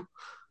to you.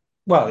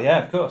 Well,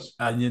 yeah, of course.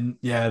 And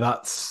yeah,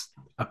 that's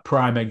a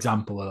prime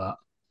example of that.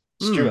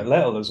 Stuart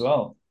Little as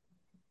well.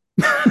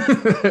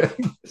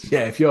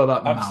 Yeah, if you're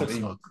that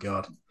absolutely mouse, oh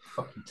god,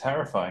 fucking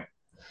terrifying.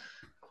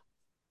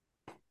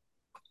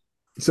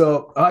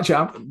 So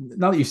actually,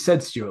 now that you've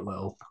said Stuart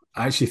Little,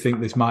 I actually think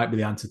this might be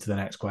the answer to the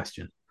next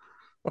question.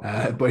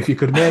 But if you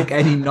could make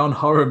any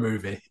non-horror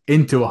movie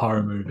into a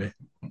horror movie,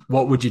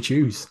 what would you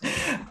choose?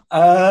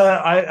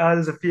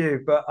 There's a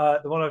few, but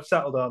the one I've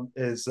settled on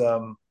is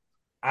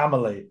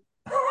Amelie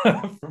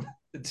from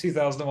the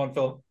 2001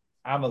 film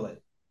Amelie.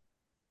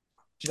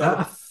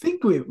 I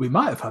think we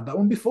might have had that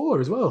one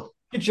before as well.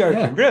 You're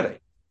joking, really?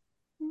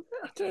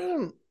 I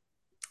don't.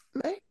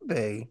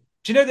 Maybe.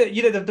 Do you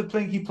know that the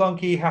plinky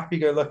plonky, happy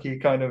go lucky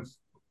kind of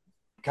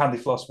candy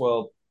floss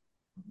world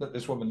that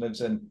this woman lives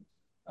in,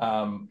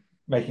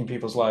 making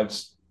people's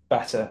lives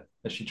better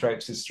as she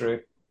traipses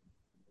through.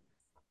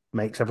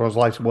 Makes everyone's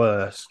lives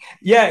worse.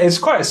 Yeah, it's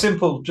quite a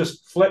simple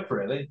just flip,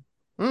 really.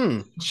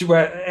 Hmm.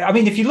 I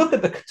mean, if you look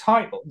at the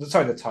title,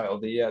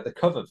 the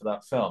cover for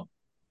that film,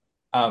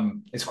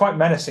 it's quite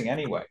menacing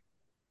anyway.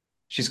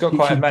 She's got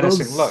quite She a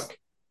menacing does. look.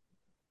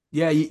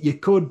 Yeah, you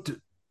could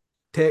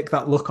take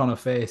that look on her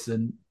face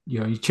and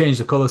you change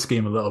the color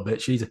scheme a little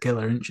bit. She's a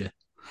killer, isn't she?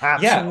 Yeah,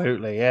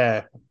 Absolutely,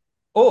 yeah.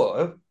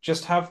 or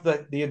just have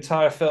the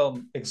entire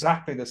film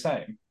exactly the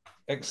same,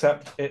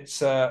 except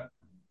it's a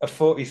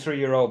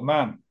 43-year-old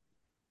man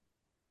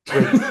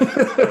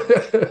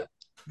with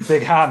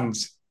big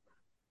hands.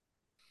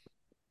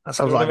 That Do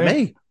sounds you know like what I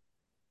mean?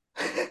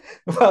 me.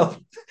 Well,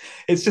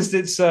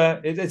 it's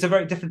a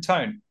very different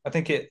tone. I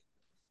think it,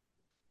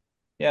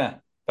 yeah,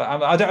 but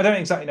I don't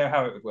exactly know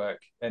how it would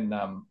work. And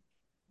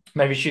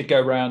maybe she'd go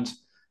around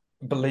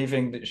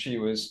believing that she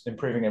was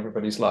improving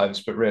everybody's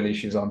lives, but really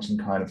she's on some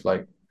kind of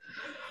like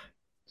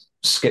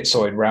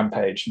schizoid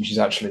rampage, and she's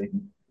actually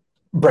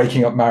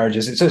breaking up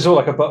marriages. It's all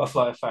like a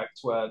butterfly effect,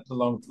 where the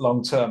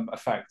long term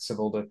effects of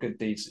all the good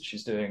deeds that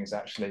she's doing is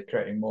actually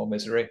creating more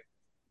misery.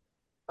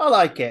 I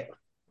like it.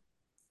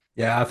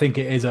 Yeah, I think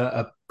it is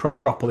a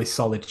properly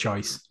solid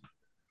choice.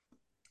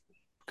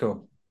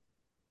 Cool.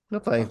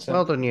 Lovely. That's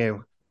Well it. done,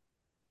 you.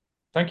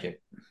 Thank you.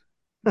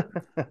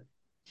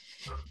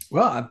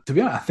 Well, to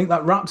be honest, I think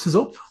that wraps us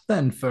up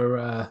then for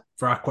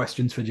our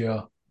questions for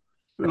Joe.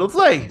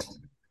 Lovely.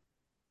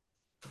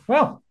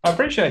 Well, I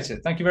appreciate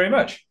it. Thank you very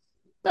much.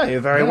 No, you're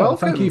very Yeah, well,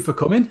 thank you welcome. for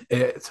coming.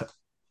 It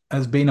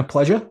has been a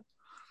pleasure,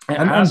 It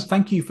and has.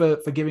 thank you for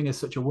giving us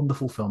such a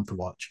wonderful film to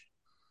watch.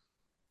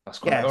 That's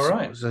quite all Yes, it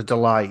right. was a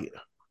delight.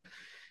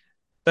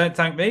 Don't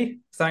thank me.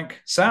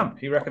 Thank Sam.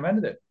 He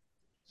recommended it.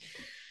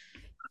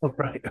 All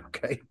right,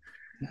 okay.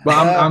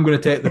 Well, Uh, I'm going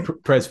to take the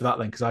praise for that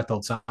then because I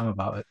told Sam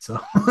about it. So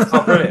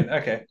Oh, brilliant.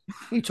 Okay.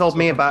 you That's told all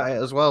me thanks about for.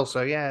 it as well,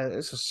 so yeah,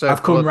 it's a I've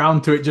circle come of.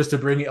 round to it just to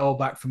bring it all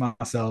back for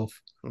myself.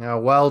 No,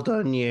 well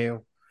done,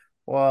 you.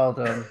 Well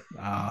done.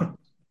 Ah,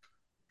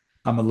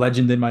 I'm a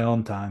legend in my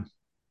own time.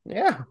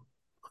 Yeah.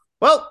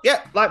 Well,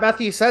 yeah, like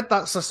Matthew said,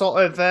 that's the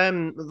sort of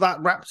that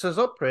wraps us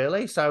up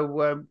really.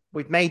 So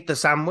we've made the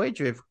sandwich,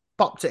 we've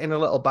popped it in a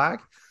little bag.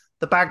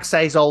 The bag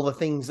says all the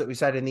things that we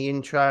said in the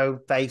intro,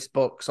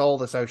 Facebooks, all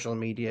the social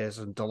medias,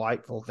 and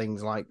delightful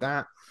things like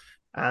that.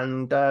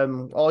 And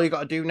all you got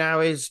to do now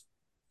is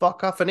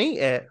fuck off and eat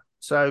it.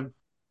 So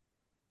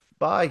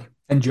bye.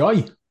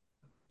 Enjoy.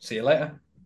 See you later.